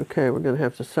pens. Okay, we're going to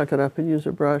have to suck it up and use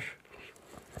a brush.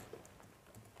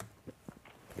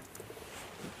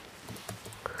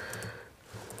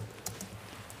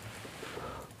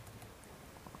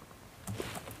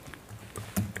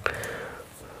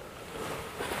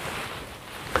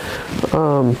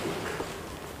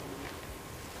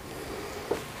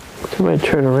 If I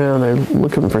turn around, I'm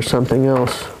looking for something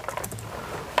else.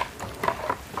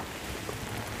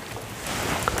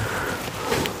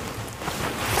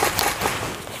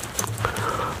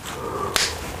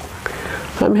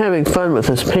 I'm having fun with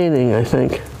this painting, I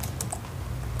think.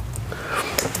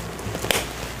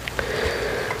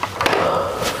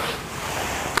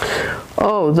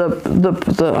 Oh,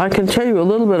 I can tell you a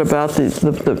little bit about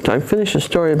I finished a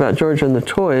story about George and the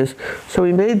toys. So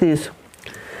we made these.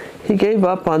 He gave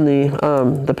up on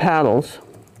the paddles.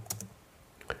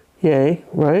 Yay,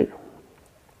 right?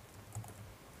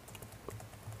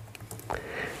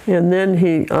 And then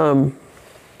he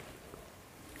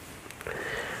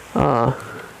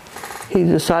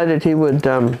decided he would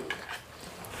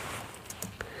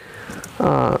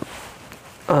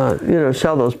you know,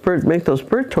 sell those make those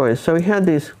bird toys. So he had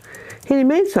these. He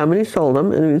made some and he sold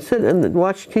them, and he'd sit and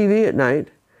watch TV at night,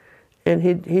 and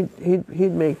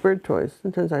he'd make bird toys.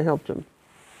 Sometimes I helped him.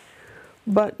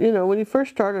 But you know, when he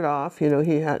first started off, you know,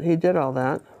 he did all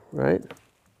that, right?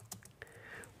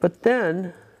 But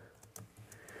then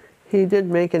he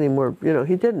didn't make any more. You know,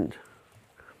 he didn't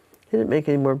make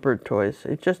any more bird toys.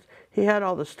 he had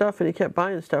all the stuff, and he kept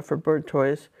buying stuff for bird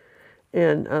toys,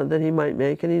 and that he might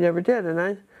make, and he never did. And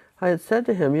I had said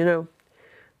to him, you know,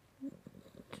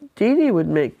 Dede would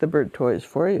make the bird toys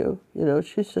for you. You know,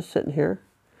 she's just sitting here.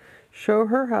 Show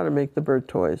her how to make the bird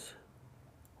toys.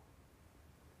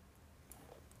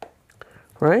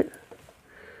 Right?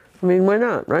 I mean, why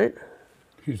not, right?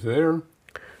 She's there.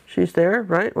 She's there,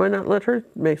 right? Why not let her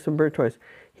make some bird toys?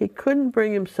 He couldn't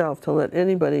bring himself to let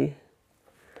anybody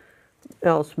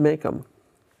else make them.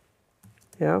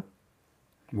 Yeah?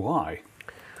 Why?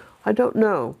 I don't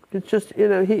know. It's just, you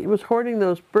know, he was hoarding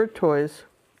those bird toys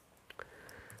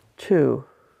too.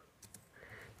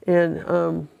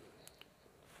 And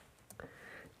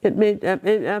it made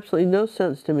absolutely no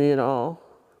sense to me at all.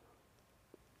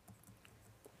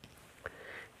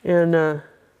 And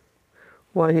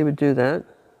why he would do that.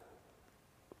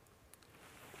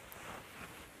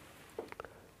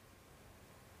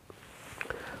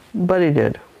 But he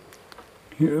did.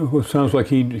 Yeah, well, it sounds like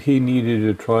he needed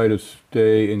to try to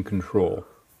stay in control.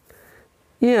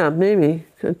 Yeah, maybe.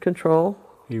 Control.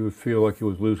 He would feel like he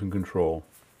was losing control.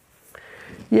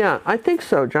 Yeah, I think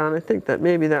so, John. I think that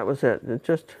maybe that was it. It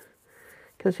just,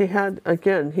 because he had,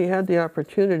 again, he had the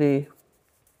opportunity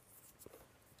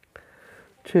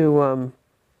to you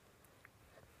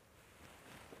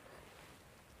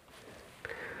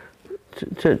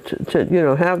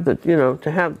know, have the, you know,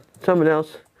 to have someone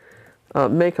else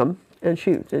make them, and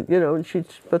she, you know, and she'd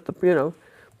put the, you know,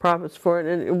 profits for it,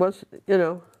 and it was, you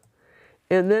know,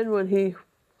 and then when he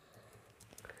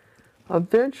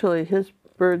eventually his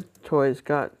bird toys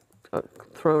got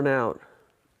thrown out,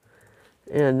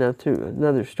 and through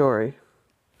another story,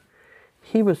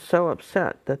 he was so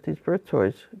upset that these bird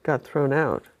toys got thrown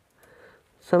out.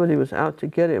 Somebody was out to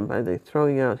get him by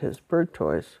throwing out his bird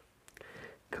toys.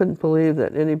 Couldn't believe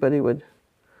that anybody would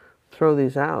throw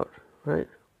these out, right?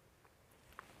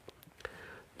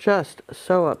 Just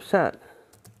so upset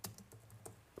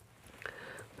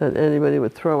that anybody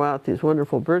would throw out these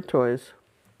wonderful bird toys.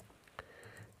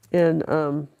 And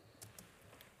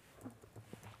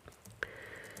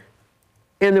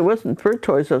it wasn't bird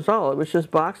toys at all. It was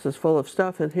just boxes full of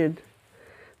stuff, and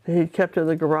he'd kept in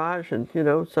the garage, and, you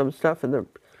know, some stuff, and the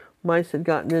mice had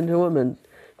gotten into them and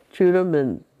chewed them,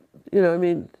 and, you know, I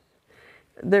mean,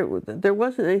 there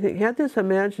wasn't anything. He had this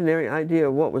imaginary idea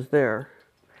of what was there.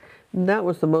 And that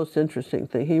was the most interesting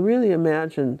thing. He really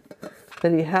imagined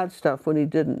that he had stuff when he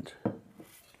didn't.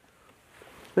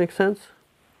 Make sense?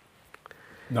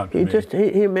 Not to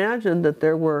me. He imagined that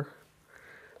there were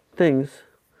things,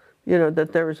 you know,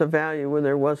 that there was a value when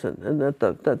there wasn't, and that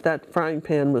that frying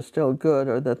pan was still good,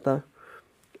 or that the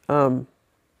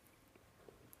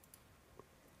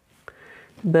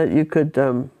that you could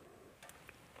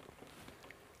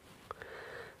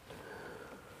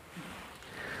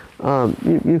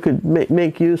you could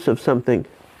make use of something.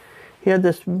 He had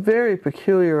this very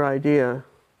peculiar idea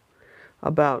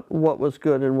about what was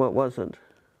good and what wasn't.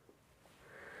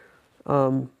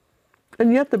 And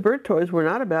yet the bird toys were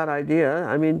not a bad idea.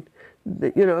 I mean,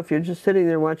 you know, if you're just sitting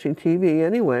there watching TV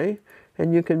anyway,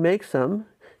 and you can make some,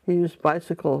 you use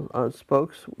bicycle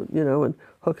spokes, you know, and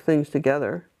hook things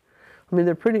together. I mean,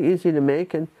 they're pretty easy to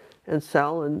make and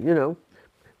sell, and, you know,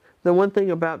 the one thing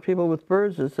about people with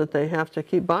birds is that they have to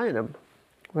keep buying them,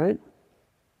 right?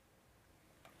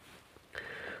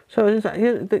 So it's,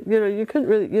 you know, you couldn't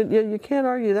really, you can't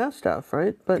argue that stuff,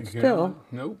 right? But still,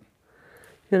 nope.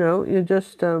 You know, you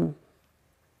just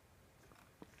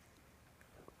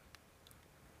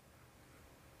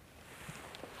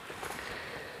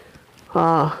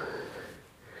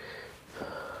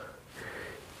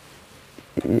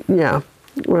yeah,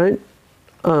 right.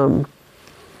 I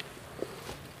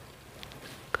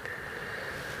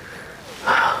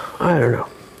don't know.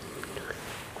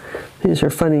 These are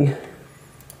funny.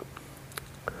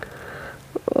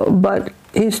 But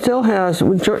he still has,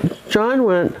 John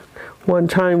went one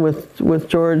time with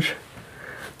George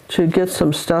to get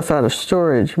some stuff out of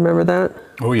storage. Remember that?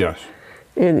 Oh, yes.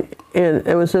 And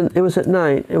it was at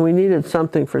night, and we needed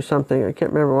something for something. I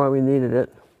can't remember why we needed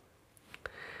it.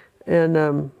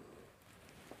 And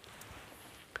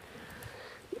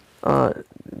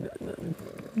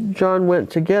John went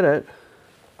to get it,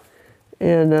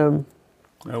 and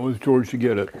that was George to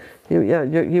get it.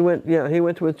 he went. Yeah, he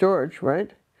went with George,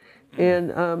 right?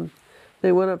 And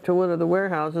they went up to one of the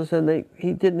warehouses, and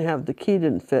he didn't have the key,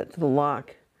 didn't fit to the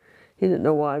lock. He didn't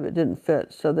know why, but it didn't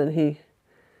fit. So then he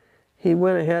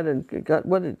went ahead and got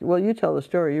well, you tell the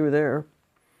story. You were there.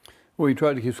 Well, he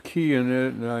tried to get his key in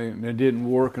it, and it didn't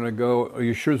work. And I go, "Are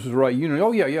you sure this is the right unit?"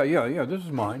 "Oh, yeah. This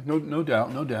is mine. No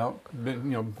doubt. Been,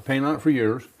 you know, paying on it for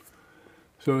years."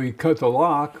 So he cut the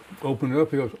lock, opened it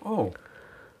up, he goes, oh,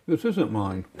 this isn't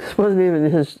mine. This wasn't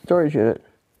even his storage unit.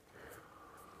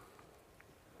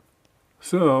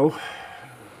 So,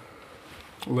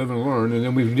 live and learn. And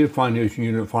then we did find his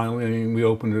unit finally, and we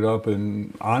opened it up,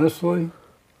 and honestly,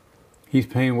 he's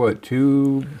paying, what,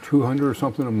 $200 or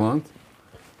something a month?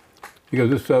 Because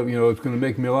this stuff, you know, it's going to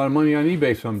make me a lot of money on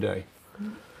eBay someday.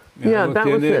 And Yeah, I looked that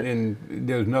in was it. And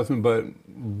there's nothing but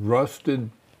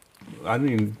rusted, I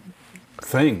mean,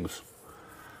 things.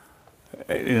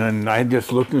 And I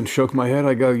just looked and shook my head.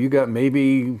 I go, you got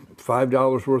maybe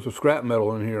 $5 worth of scrap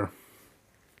metal in here.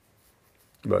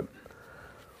 But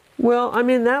Well, I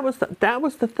mean, that was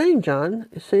the thing, John.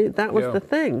 You see, that was Yeah. the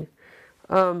thing.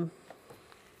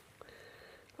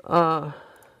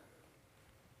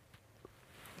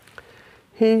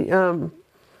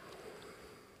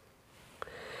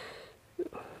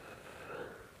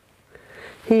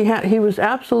 He was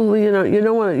absolutely, you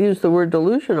don't want to use the word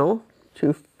delusional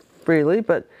too freely,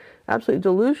 but absolutely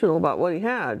delusional about what he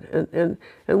had, and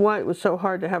why it was so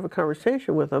hard to have a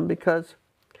conversation with him, because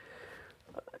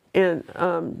he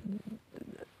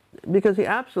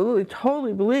absolutely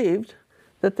totally believed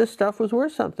that this stuff was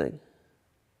worth something.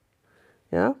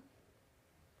 Yeah?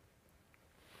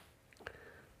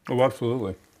 oh,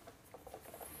 absolutely.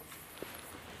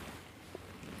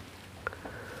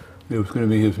 It was going to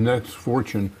be his next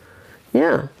fortune.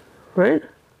 Yeah, right?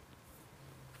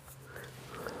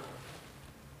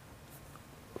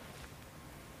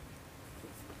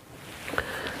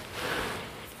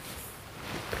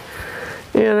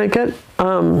 And I get,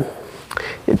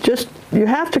 it just, you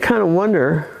have to kind of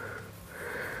wonder,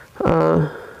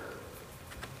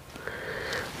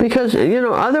 because,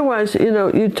 otherwise,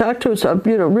 you talk to a,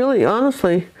 really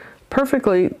honestly,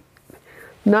 perfectly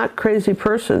not crazy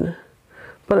person,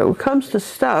 but when it comes to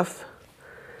stuff,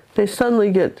 they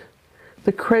suddenly get,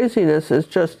 the craziness is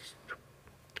just,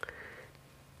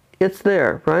 it's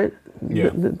there, right? Yeah.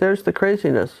 There's the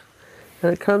craziness.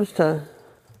 And it comes to,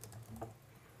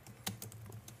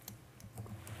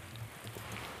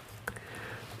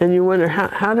 and you wonder,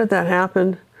 how did that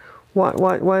happen?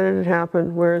 Why did it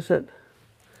happen? Where is it?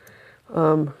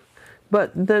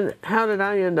 But then how did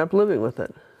I end up living with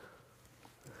it?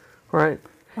 Right?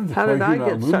 How did I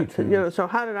get stuck? So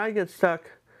how did I get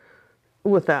stuck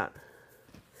with that?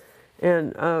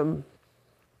 And how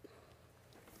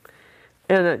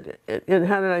did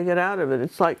I get out of it?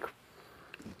 It's like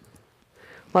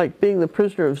being the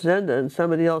prisoner of Zenda in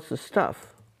somebody else's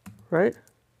stuff, right?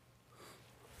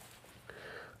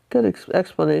 Good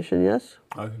explanation, yes?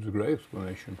 I think it's a great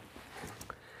explanation.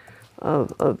 How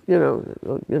did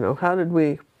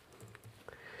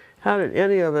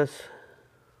any of us,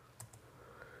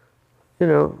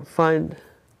 find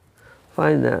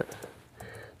that?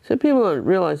 So people don't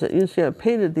realize that. You see, I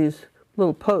painted these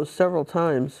little posts several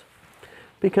times,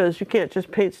 because you can't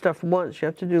just paint stuff once. You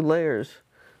have to do layers.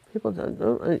 People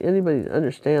don't anybody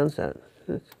understands that.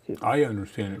 I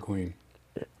understand it, Queen.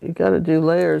 You got to do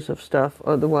layers of stuff,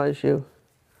 otherwise you.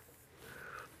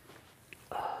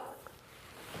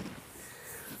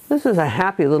 This is a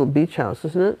happy little beach house,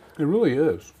 isn't it? It really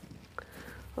is.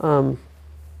 And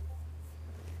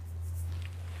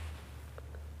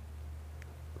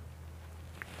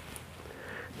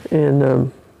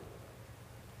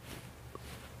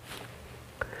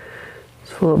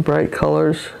it's full of bright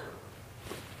colors.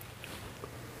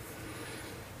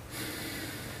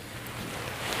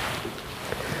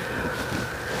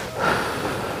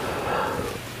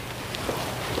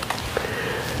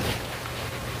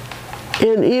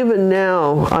 And even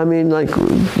now, I mean, like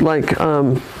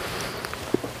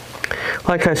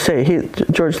I say,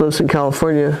 George lives in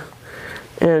California,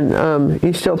 and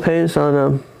he still pays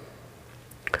on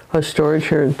a storage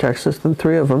here in Texas, the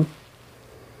 3 of them.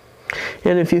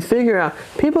 And if you figure out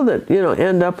people that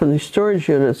end up in these storage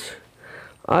units,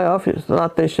 I often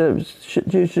thought they should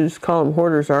just call them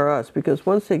hoarders are us, because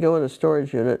once they go in a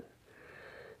storage unit,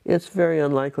 it's very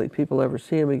unlikely people ever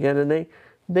see them again, and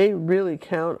they really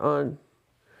count on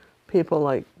people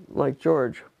like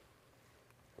George.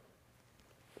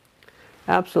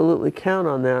 Absolutely count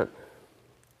on that,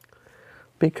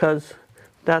 because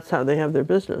that's how they have their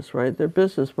business, right? Their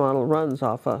business model runs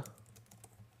off of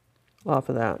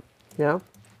that, yeah?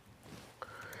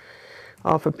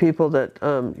 Off of people that,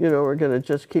 are going to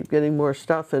just keep getting more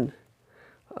stuff, and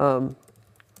the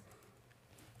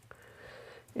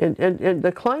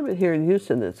climate here in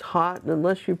Houston, it's hot, and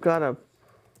unless you've got a,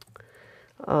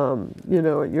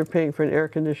 you're paying for an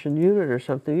air-conditioned unit or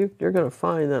something, you're going to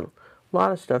find that a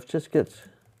lot of stuff just gets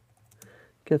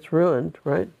ruined,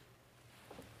 right?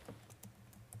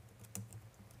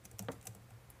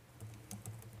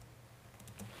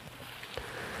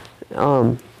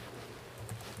 I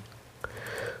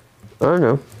don't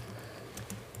know.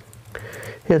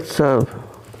 It's well,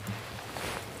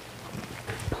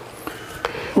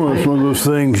 it's one of those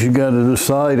things you got to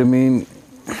decide. I mean,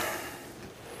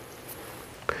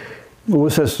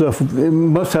 what's that stuff? It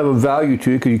must have a value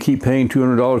to it because you keep paying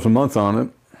 $200 a month on it.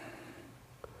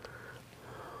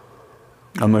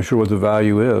 I'm not sure what the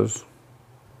value is.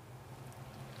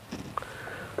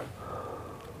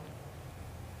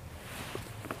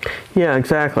 Yeah,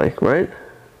 exactly, right?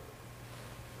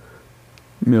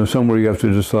 You know, somewhere you have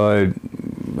to decide,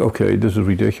 okay, this is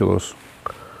ridiculous.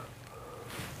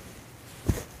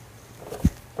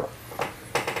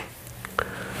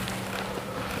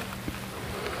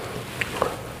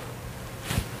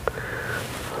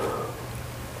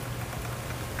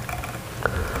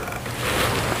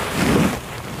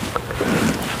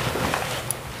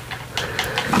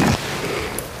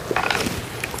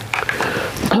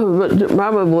 But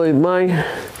probably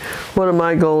one of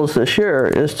my goals this year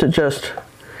is to just,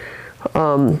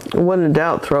 when in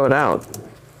doubt, throw it out.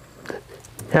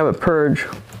 Have it purge.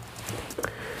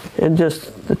 And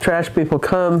just the trash people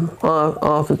come,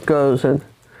 off it goes. And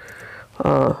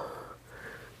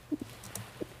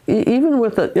even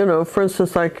with it, you know, for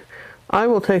instance, like I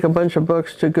will take a bunch of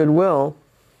books to Goodwill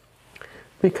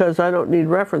because I don't need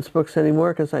reference books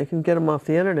anymore because I can get them off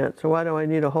the internet. So why do I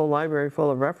need a whole library full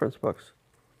of reference books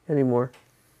anymore?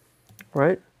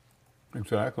 Right?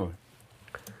 Exactly.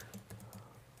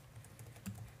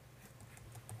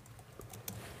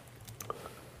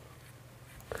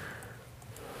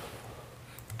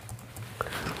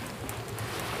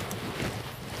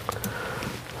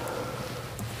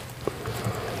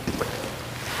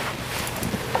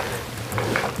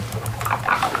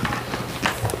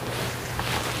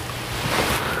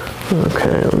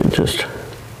 Okay, let me just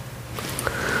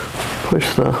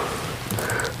push the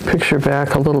picture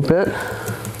back a little bit.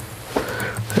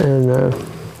 And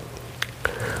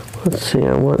let's see,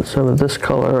 I want some of this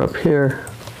color up here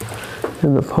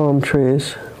in the palm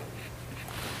trees.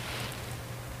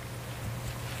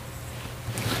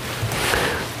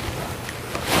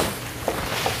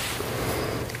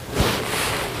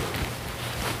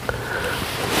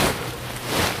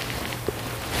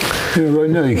 Yeah, right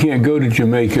now you can't go to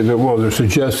Jamaica. Well, they're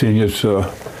suggesting it's a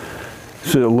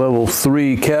level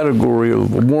 3 category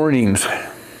of warnings.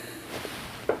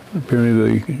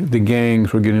 Apparently the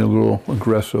gangs were getting a little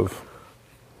aggressive.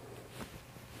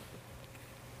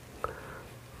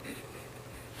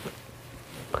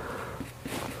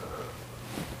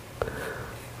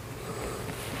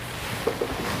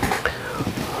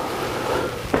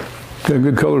 Got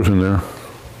good colors in there.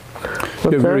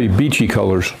 They're very beachy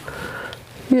colors.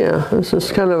 Yeah, this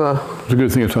is kind of a... It's a good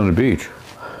thing it's on the beach.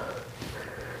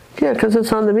 Yeah, because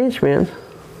it's on the beach, man.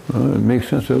 It makes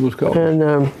sense that it was colors.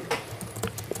 And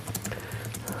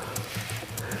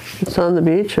it's on the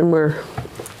beach, and we're...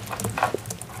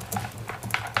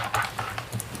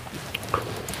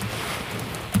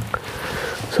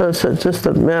 So it's just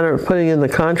a matter of putting in the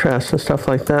contrast and stuff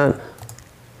like that.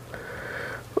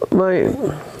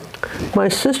 My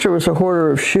sister was a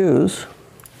hoarder of shoes.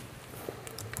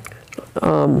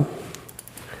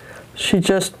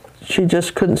 She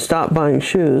just couldn't stop buying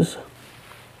shoes.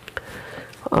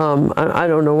 I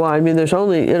don't know why. I mean, there's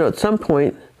only, you know, at some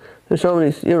point, there's so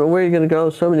many, you know, where are you going to go?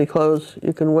 So many clothes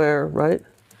you can wear, right?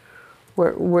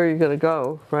 Where are you going to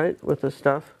go, right, with this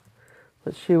stuff?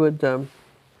 But she would,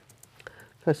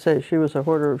 I say, she was a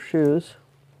hoarder of shoes.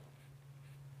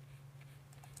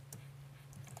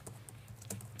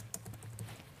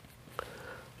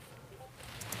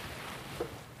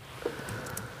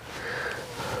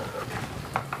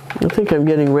 I think I'm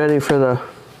getting ready for the,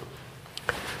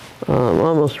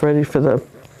 almost ready for the...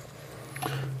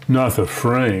 Not the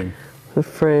frame. The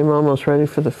frame, almost ready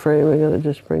for the frame. I gotta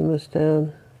just bring this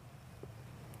down.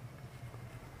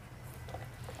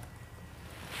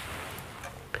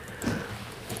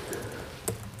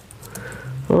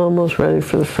 Almost ready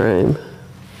for the frame.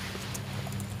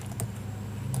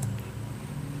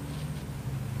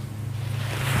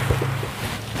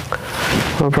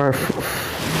 Of our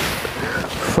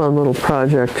fun little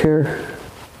project here.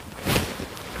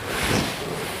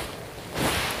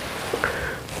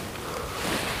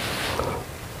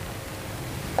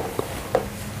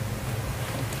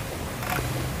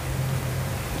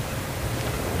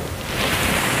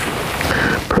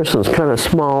 Person's kind of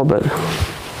small, but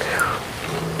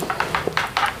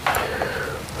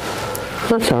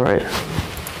that's all right.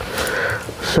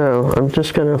 So I'm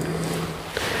just gonna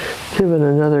give it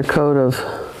another coat of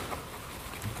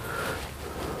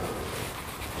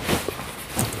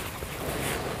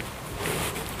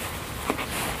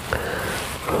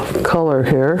color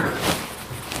here.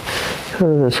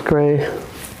 Kind of this gray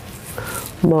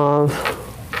mauve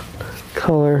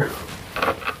color.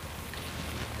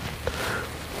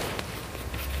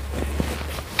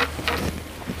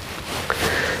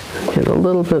 Get a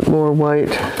little bit more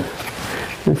white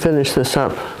and finish this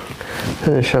up.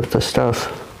 Finish up the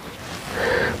stuff.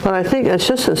 But I think it's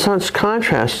just in such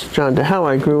contrast, John, to how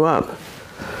I grew up.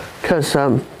 Because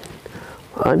I'm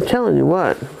telling you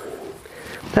what,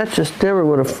 that just never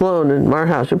would have flown in our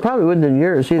house. It probably wouldn't in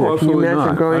yours either. Oh, Can you imagine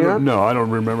not. growing up? No, I don't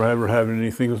remember ever having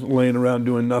anything laying around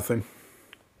doing nothing.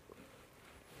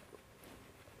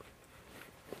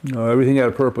 No, everything had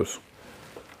a purpose.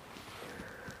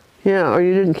 Yeah, or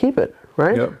you didn't keep it,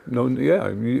 right? Yep. No. Yeah.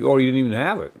 Or you didn't even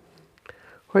have it.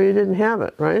 Or you didn't have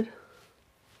it, right?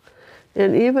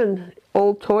 And even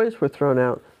old toys were thrown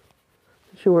out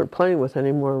that you weren't playing with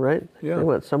anymore, right? Yeah. They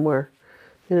went somewhere.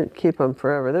 You didn't keep them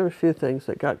forever. There were a few things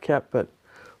that got kept, but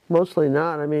mostly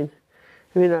not. I mean,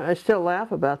 I still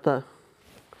laugh about the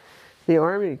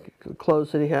army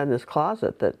clothes that he had in his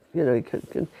closet that, you know, he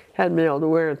hadn't been able to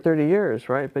wear in 30 years,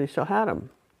 right? But he still had them,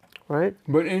 right?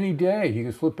 But any day he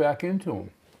could slip back into them.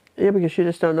 Yeah, because you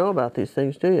just don't know about these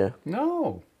things, do you?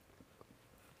 No.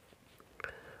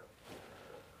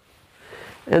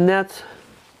 And that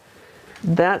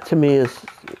to me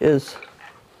is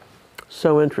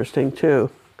so interesting too.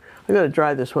 I'm going to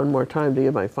dry this one more time to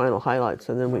get my final highlights,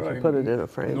 and then we can put it in a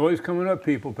frame. Noise coming up,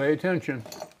 people. Pay attention.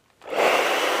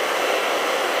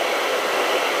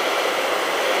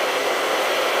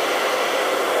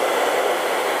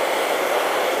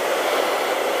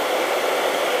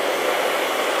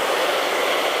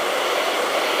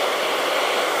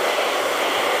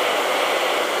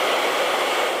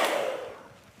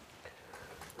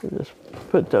 Just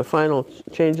put the final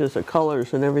changes of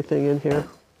colors and everything in here.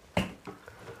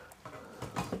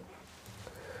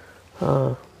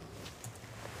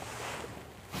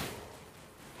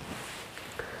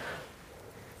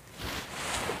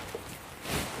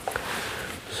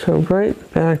 So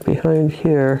right back behind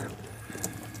here,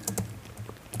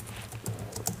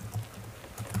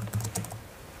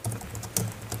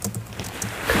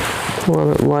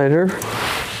 want it lighter.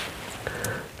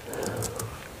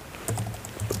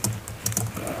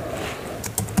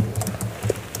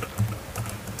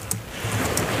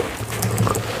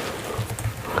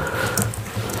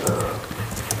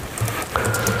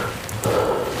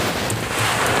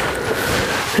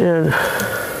 And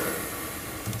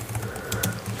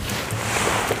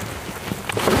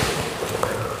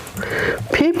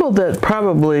people that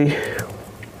probably,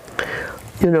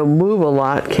 you know, move a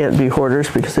lot can't be hoarders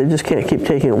because they just can't keep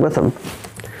taking it with them.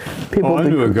 People I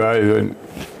knew a guy that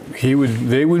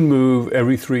they would move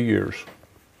every 3 years,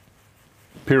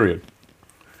 period.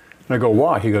 And I go,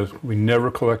 why? He goes, we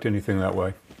never collect anything that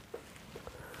way.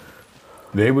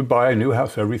 They would buy a new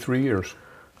house every 3 years.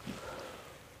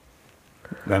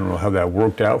 I don't know how that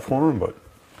worked out for them, but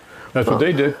that's what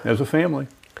they did as a family.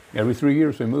 Every 3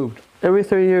 years they moved. Every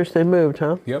 3 years they moved,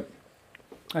 huh? Yep.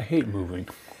 I hate moving.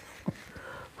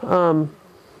 But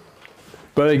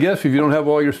I guess if you don't have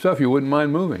all your stuff, you wouldn't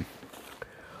mind moving.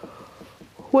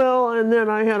 Well, and then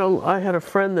I had a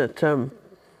friend that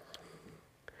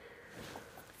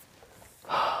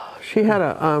she had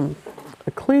a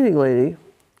cleaning lady,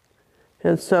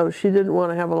 and so she didn't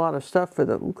want to have a lot of stuff for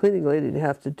the cleaning lady to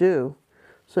have to do.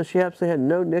 So she absolutely had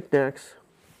no knickknacks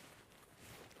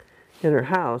in her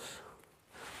house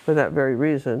for that very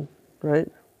reason,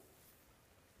 right?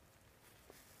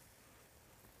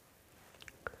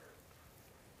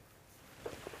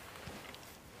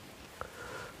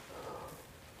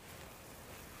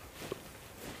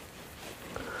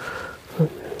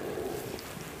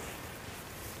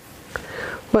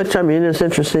 Which, I mean, it's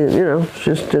interesting, you know, she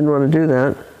just didn't want to do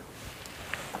that.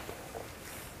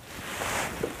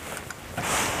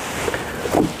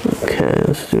 Okay,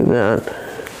 let's do that.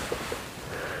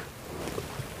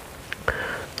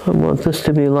 I want this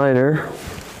to be lighter.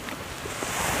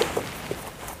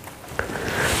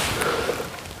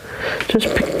 Just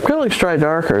acrylics dry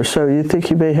darker, so you think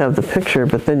you may have the picture,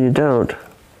 but then you don't.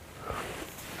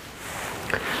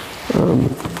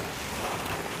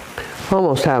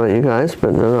 Almost have it, you guys, but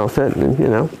it'll fit, you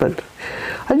know. But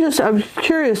I'm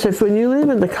curious if when you leave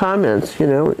in the comments, you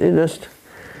know,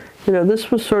 this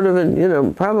was sort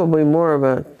of probably more of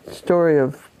a story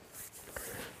of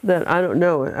that. I don't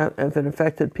know if it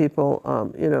affected people.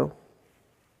 You know,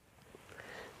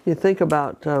 you think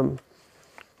about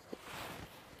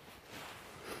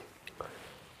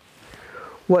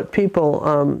what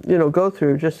people go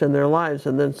through just in their lives,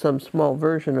 and then some small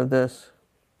version of this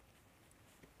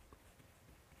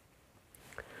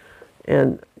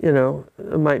and you know,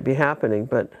 it might be happening,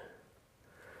 but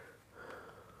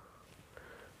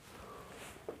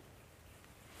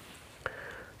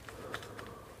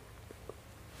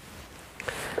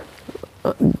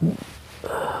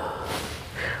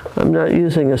I'm not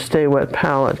using a Stay Wet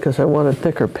palette because I wanted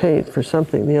thicker paint for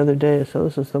something the other day, so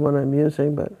this is the one I'm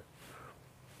using, but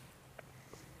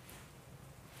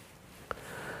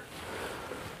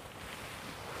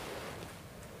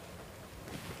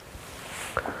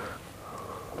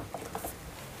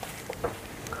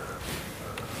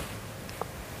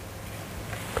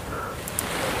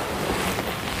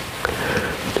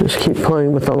just keep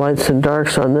playing with the lights and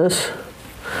darks on this,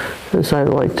 as I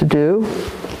like to do.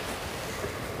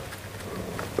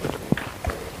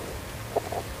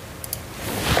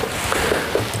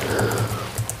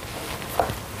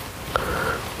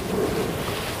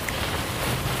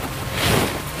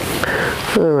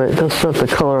 All right, that's not the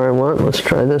color I want. Let's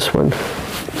try this one.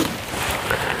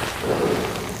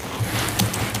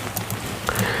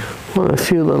 I want a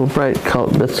few little bright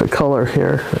bits of color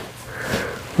here.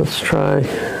 Let's try.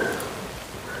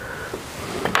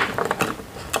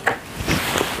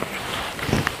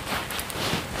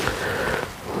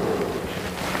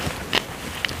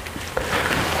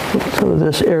 Some of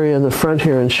this area in the front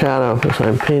here in shadow as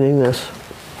I'm painting this.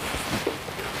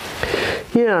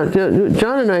 Yeah,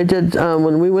 John and I did,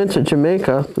 when we went to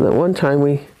Jamaica, that one time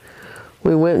we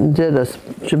went and did a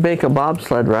Jamaica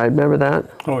bobsled ride. Remember that?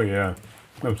 Oh, yeah.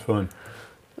 That was fun.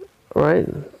 Right?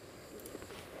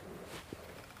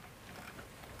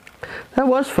 That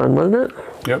was fun, wasn't it?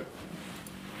 Yep.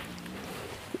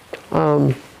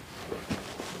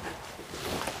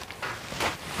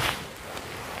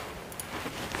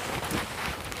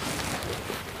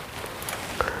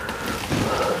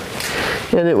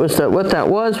 And it was that, what that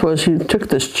was you took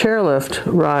this chairlift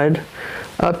ride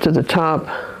up to the top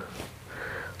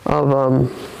of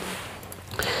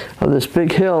this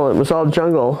big hill. It was all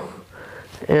jungle,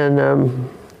 and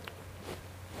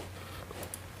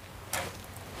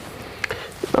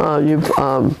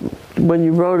when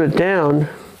you rode it down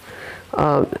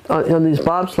on these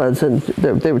bobsleds, and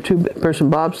they were two-person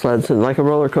bobsleds, and like a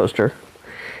roller coaster,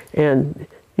 and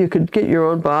you could get your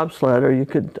own bobsled, or you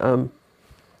could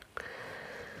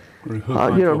you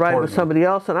know, ride with somebody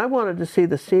else. And I wanted to see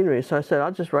the scenery, so I said,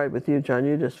 I'll just ride with you, John.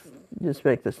 You just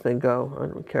make this thing go. I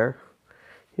don't care.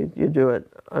 You do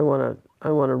it. I want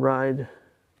to ride.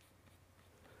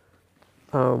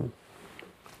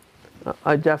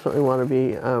 I definitely want to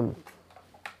be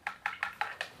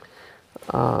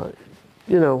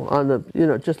you know, on the, you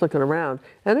know, just looking around.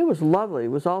 And it was lovely.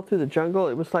 It was all through the jungle.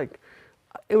 It was like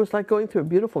going through a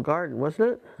beautiful garden,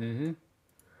 wasn't it? Mm-hmm.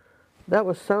 That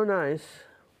was so nice.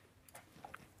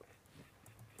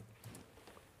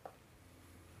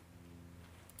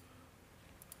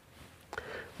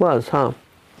 Was, huh?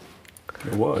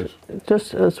 It was.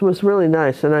 It was really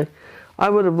nice, and I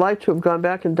would have liked to have gone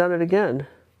back and done it again.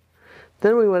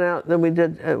 Then we went out, then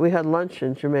we had lunch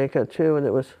in Jamaica too, and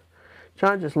it was,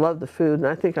 John just loved the food, and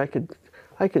I think I could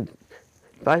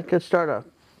start a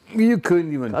You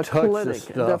couldn't even touch clinic. the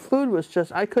stuff. The food was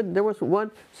just, I couldn't, there wasn't one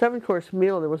 7-course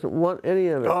meal, there wasn't any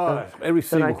of it. Oh, every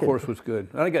single course was good.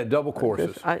 I got double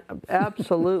courses. I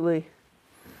absolutely,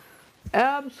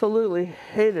 absolutely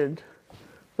hated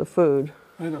the food.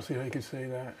 I don't see how you can say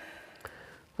that.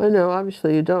 I know,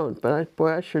 obviously you don't, but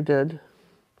boy, I sure did.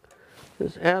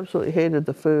 Just absolutely hated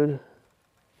the food.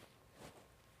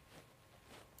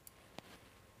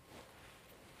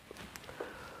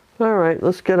 All right,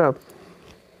 let's get us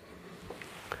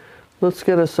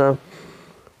a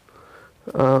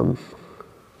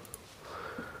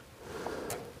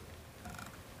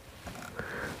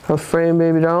frame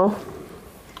baby doll.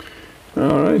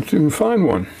 All right, you can find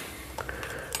one.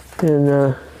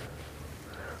 And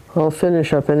I'll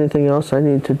finish up anything else I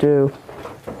need to do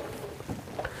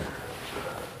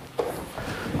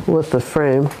with the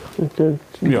frame.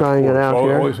 Drying it out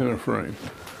here. Always in a frame.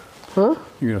 Huh?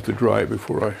 You're going to have to dry it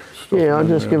before I stuff Yeah, I'll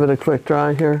just there. give it a quick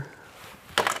dry here.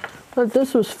 But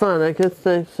this was fun. I guess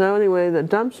so anyway, the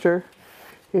dumpster,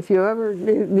 if you ever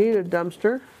need a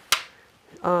dumpster,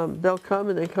 they'll come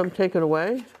and they come take it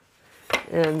away.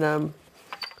 And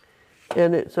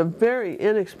it's a very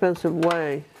inexpensive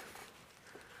way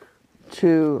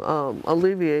to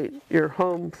alleviate your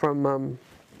home from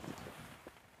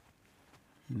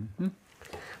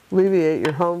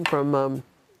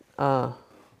I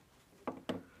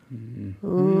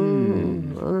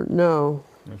don't know.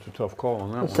 That's a tough call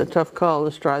on that That's one. a tough call.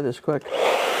 Let's try this quick.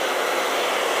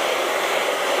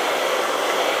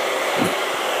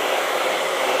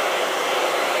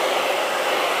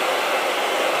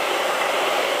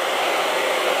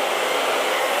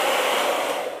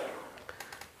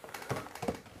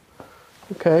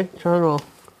 Okay, John will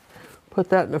put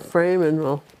that in a frame and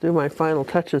we'll do my final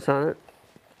touches on it.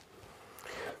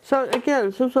 So again,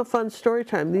 this was a fun story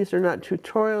time. These are not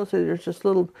tutorials, they're just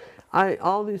little,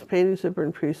 all these paintings have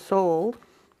been pre-sold.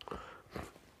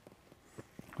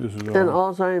 This is And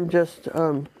all I am just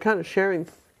kind of sharing,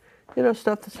 you know,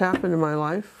 stuff that's happened in my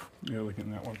life. Yeah, look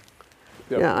at that one.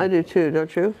 Yeah, I do too,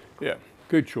 don't you? Yeah,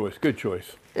 good choice, good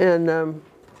choice. And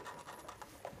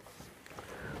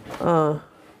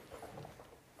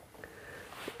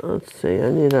let's see,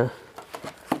 I need a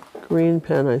green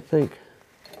pen, I think.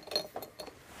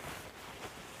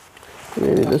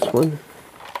 Maybe this one.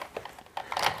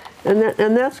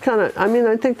 And that's kind of, I mean,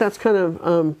 I think that's kind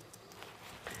of,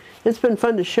 it's been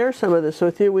fun to share some of this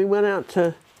with you. We went out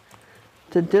to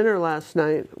dinner last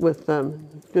night with a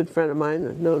good friend of mine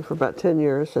I've known for about 10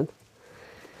 years, and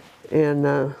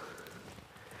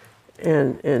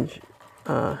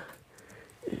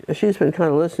she's been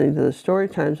kind of listening to the story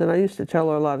times, and I used to tell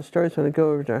her a lot of stories when I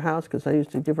go over to her house because I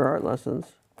used to give her art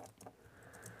lessons.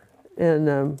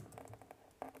 And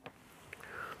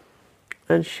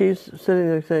she's sitting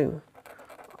there saying,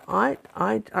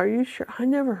 are you sure? I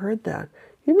never heard that.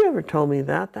 You never told me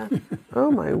that.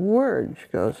 Oh my word. She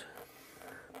goes,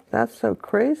 that's so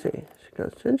crazy. She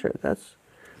goes, Ginger, that's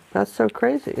so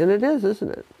crazy. And it is,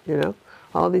 isn't it? You know,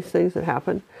 all these things that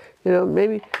happen. You know,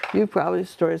 maybe you probably have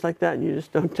stories like that and you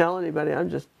just don't tell anybody. I'm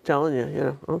just telling you, you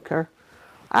know, I don't care.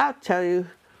 I'll tell you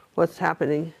what's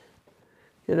happening,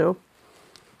 you know.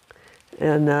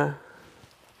 And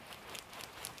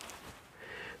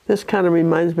this kind of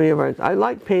reminds me of I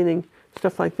like painting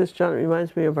stuff like this, John. It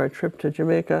reminds me of our trip to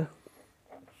Jamaica.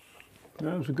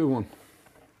 That was a good one.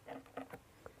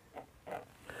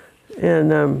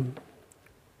 And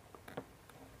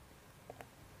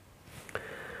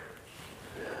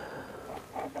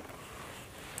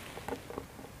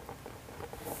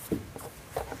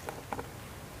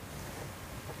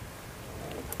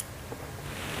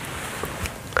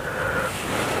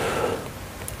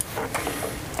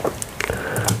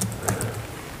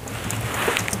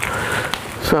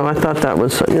so I thought that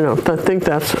was, you know, I think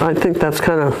this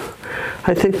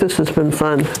has been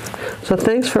fun. So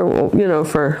thanks for, you know,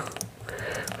 for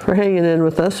hanging in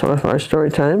with us with our story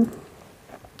time.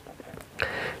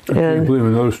 I can't believe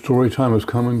another story time has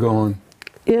come and gone.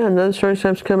 Yeah, another story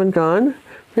time's come and gone.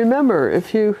 Remember,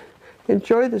 if you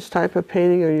enjoy this type of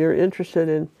painting or you're interested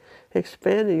in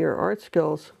expanding your art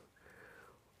skills,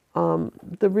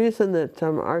 the reason that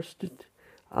our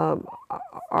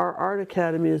art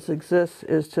academies exist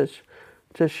is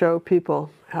to show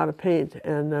people how to paint,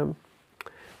 and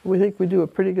we think we do a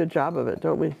pretty good job of it,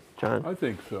 don't we, John? I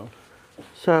think so.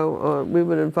 So we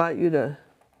would invite you to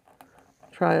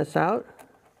try us out,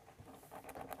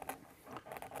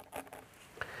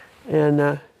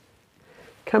 and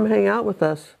come hang out with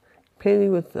us.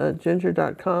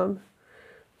 paintingwithginger.com.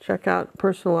 Check out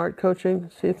personal art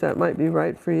coaching, see if that might be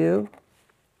right for you.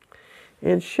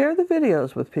 And share the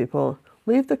videos with people.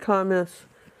 Leave the comments.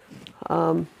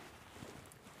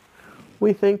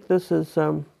 We think this is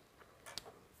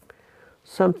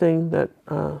something that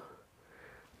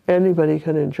anybody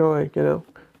can enjoy, you know,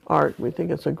 art. We think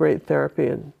it's a great therapy,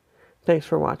 and thanks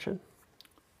for watching.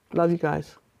 Love you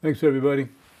guys. Thanks, everybody.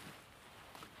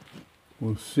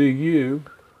 We'll see you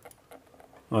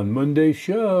on Monday's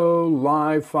show,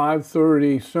 live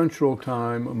 5:30 Central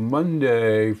Time,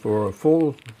 Monday, for a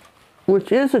full...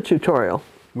 Which is a tutorial.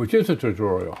 Which is a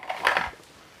tutorial.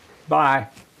 Bye.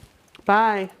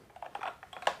 Bye.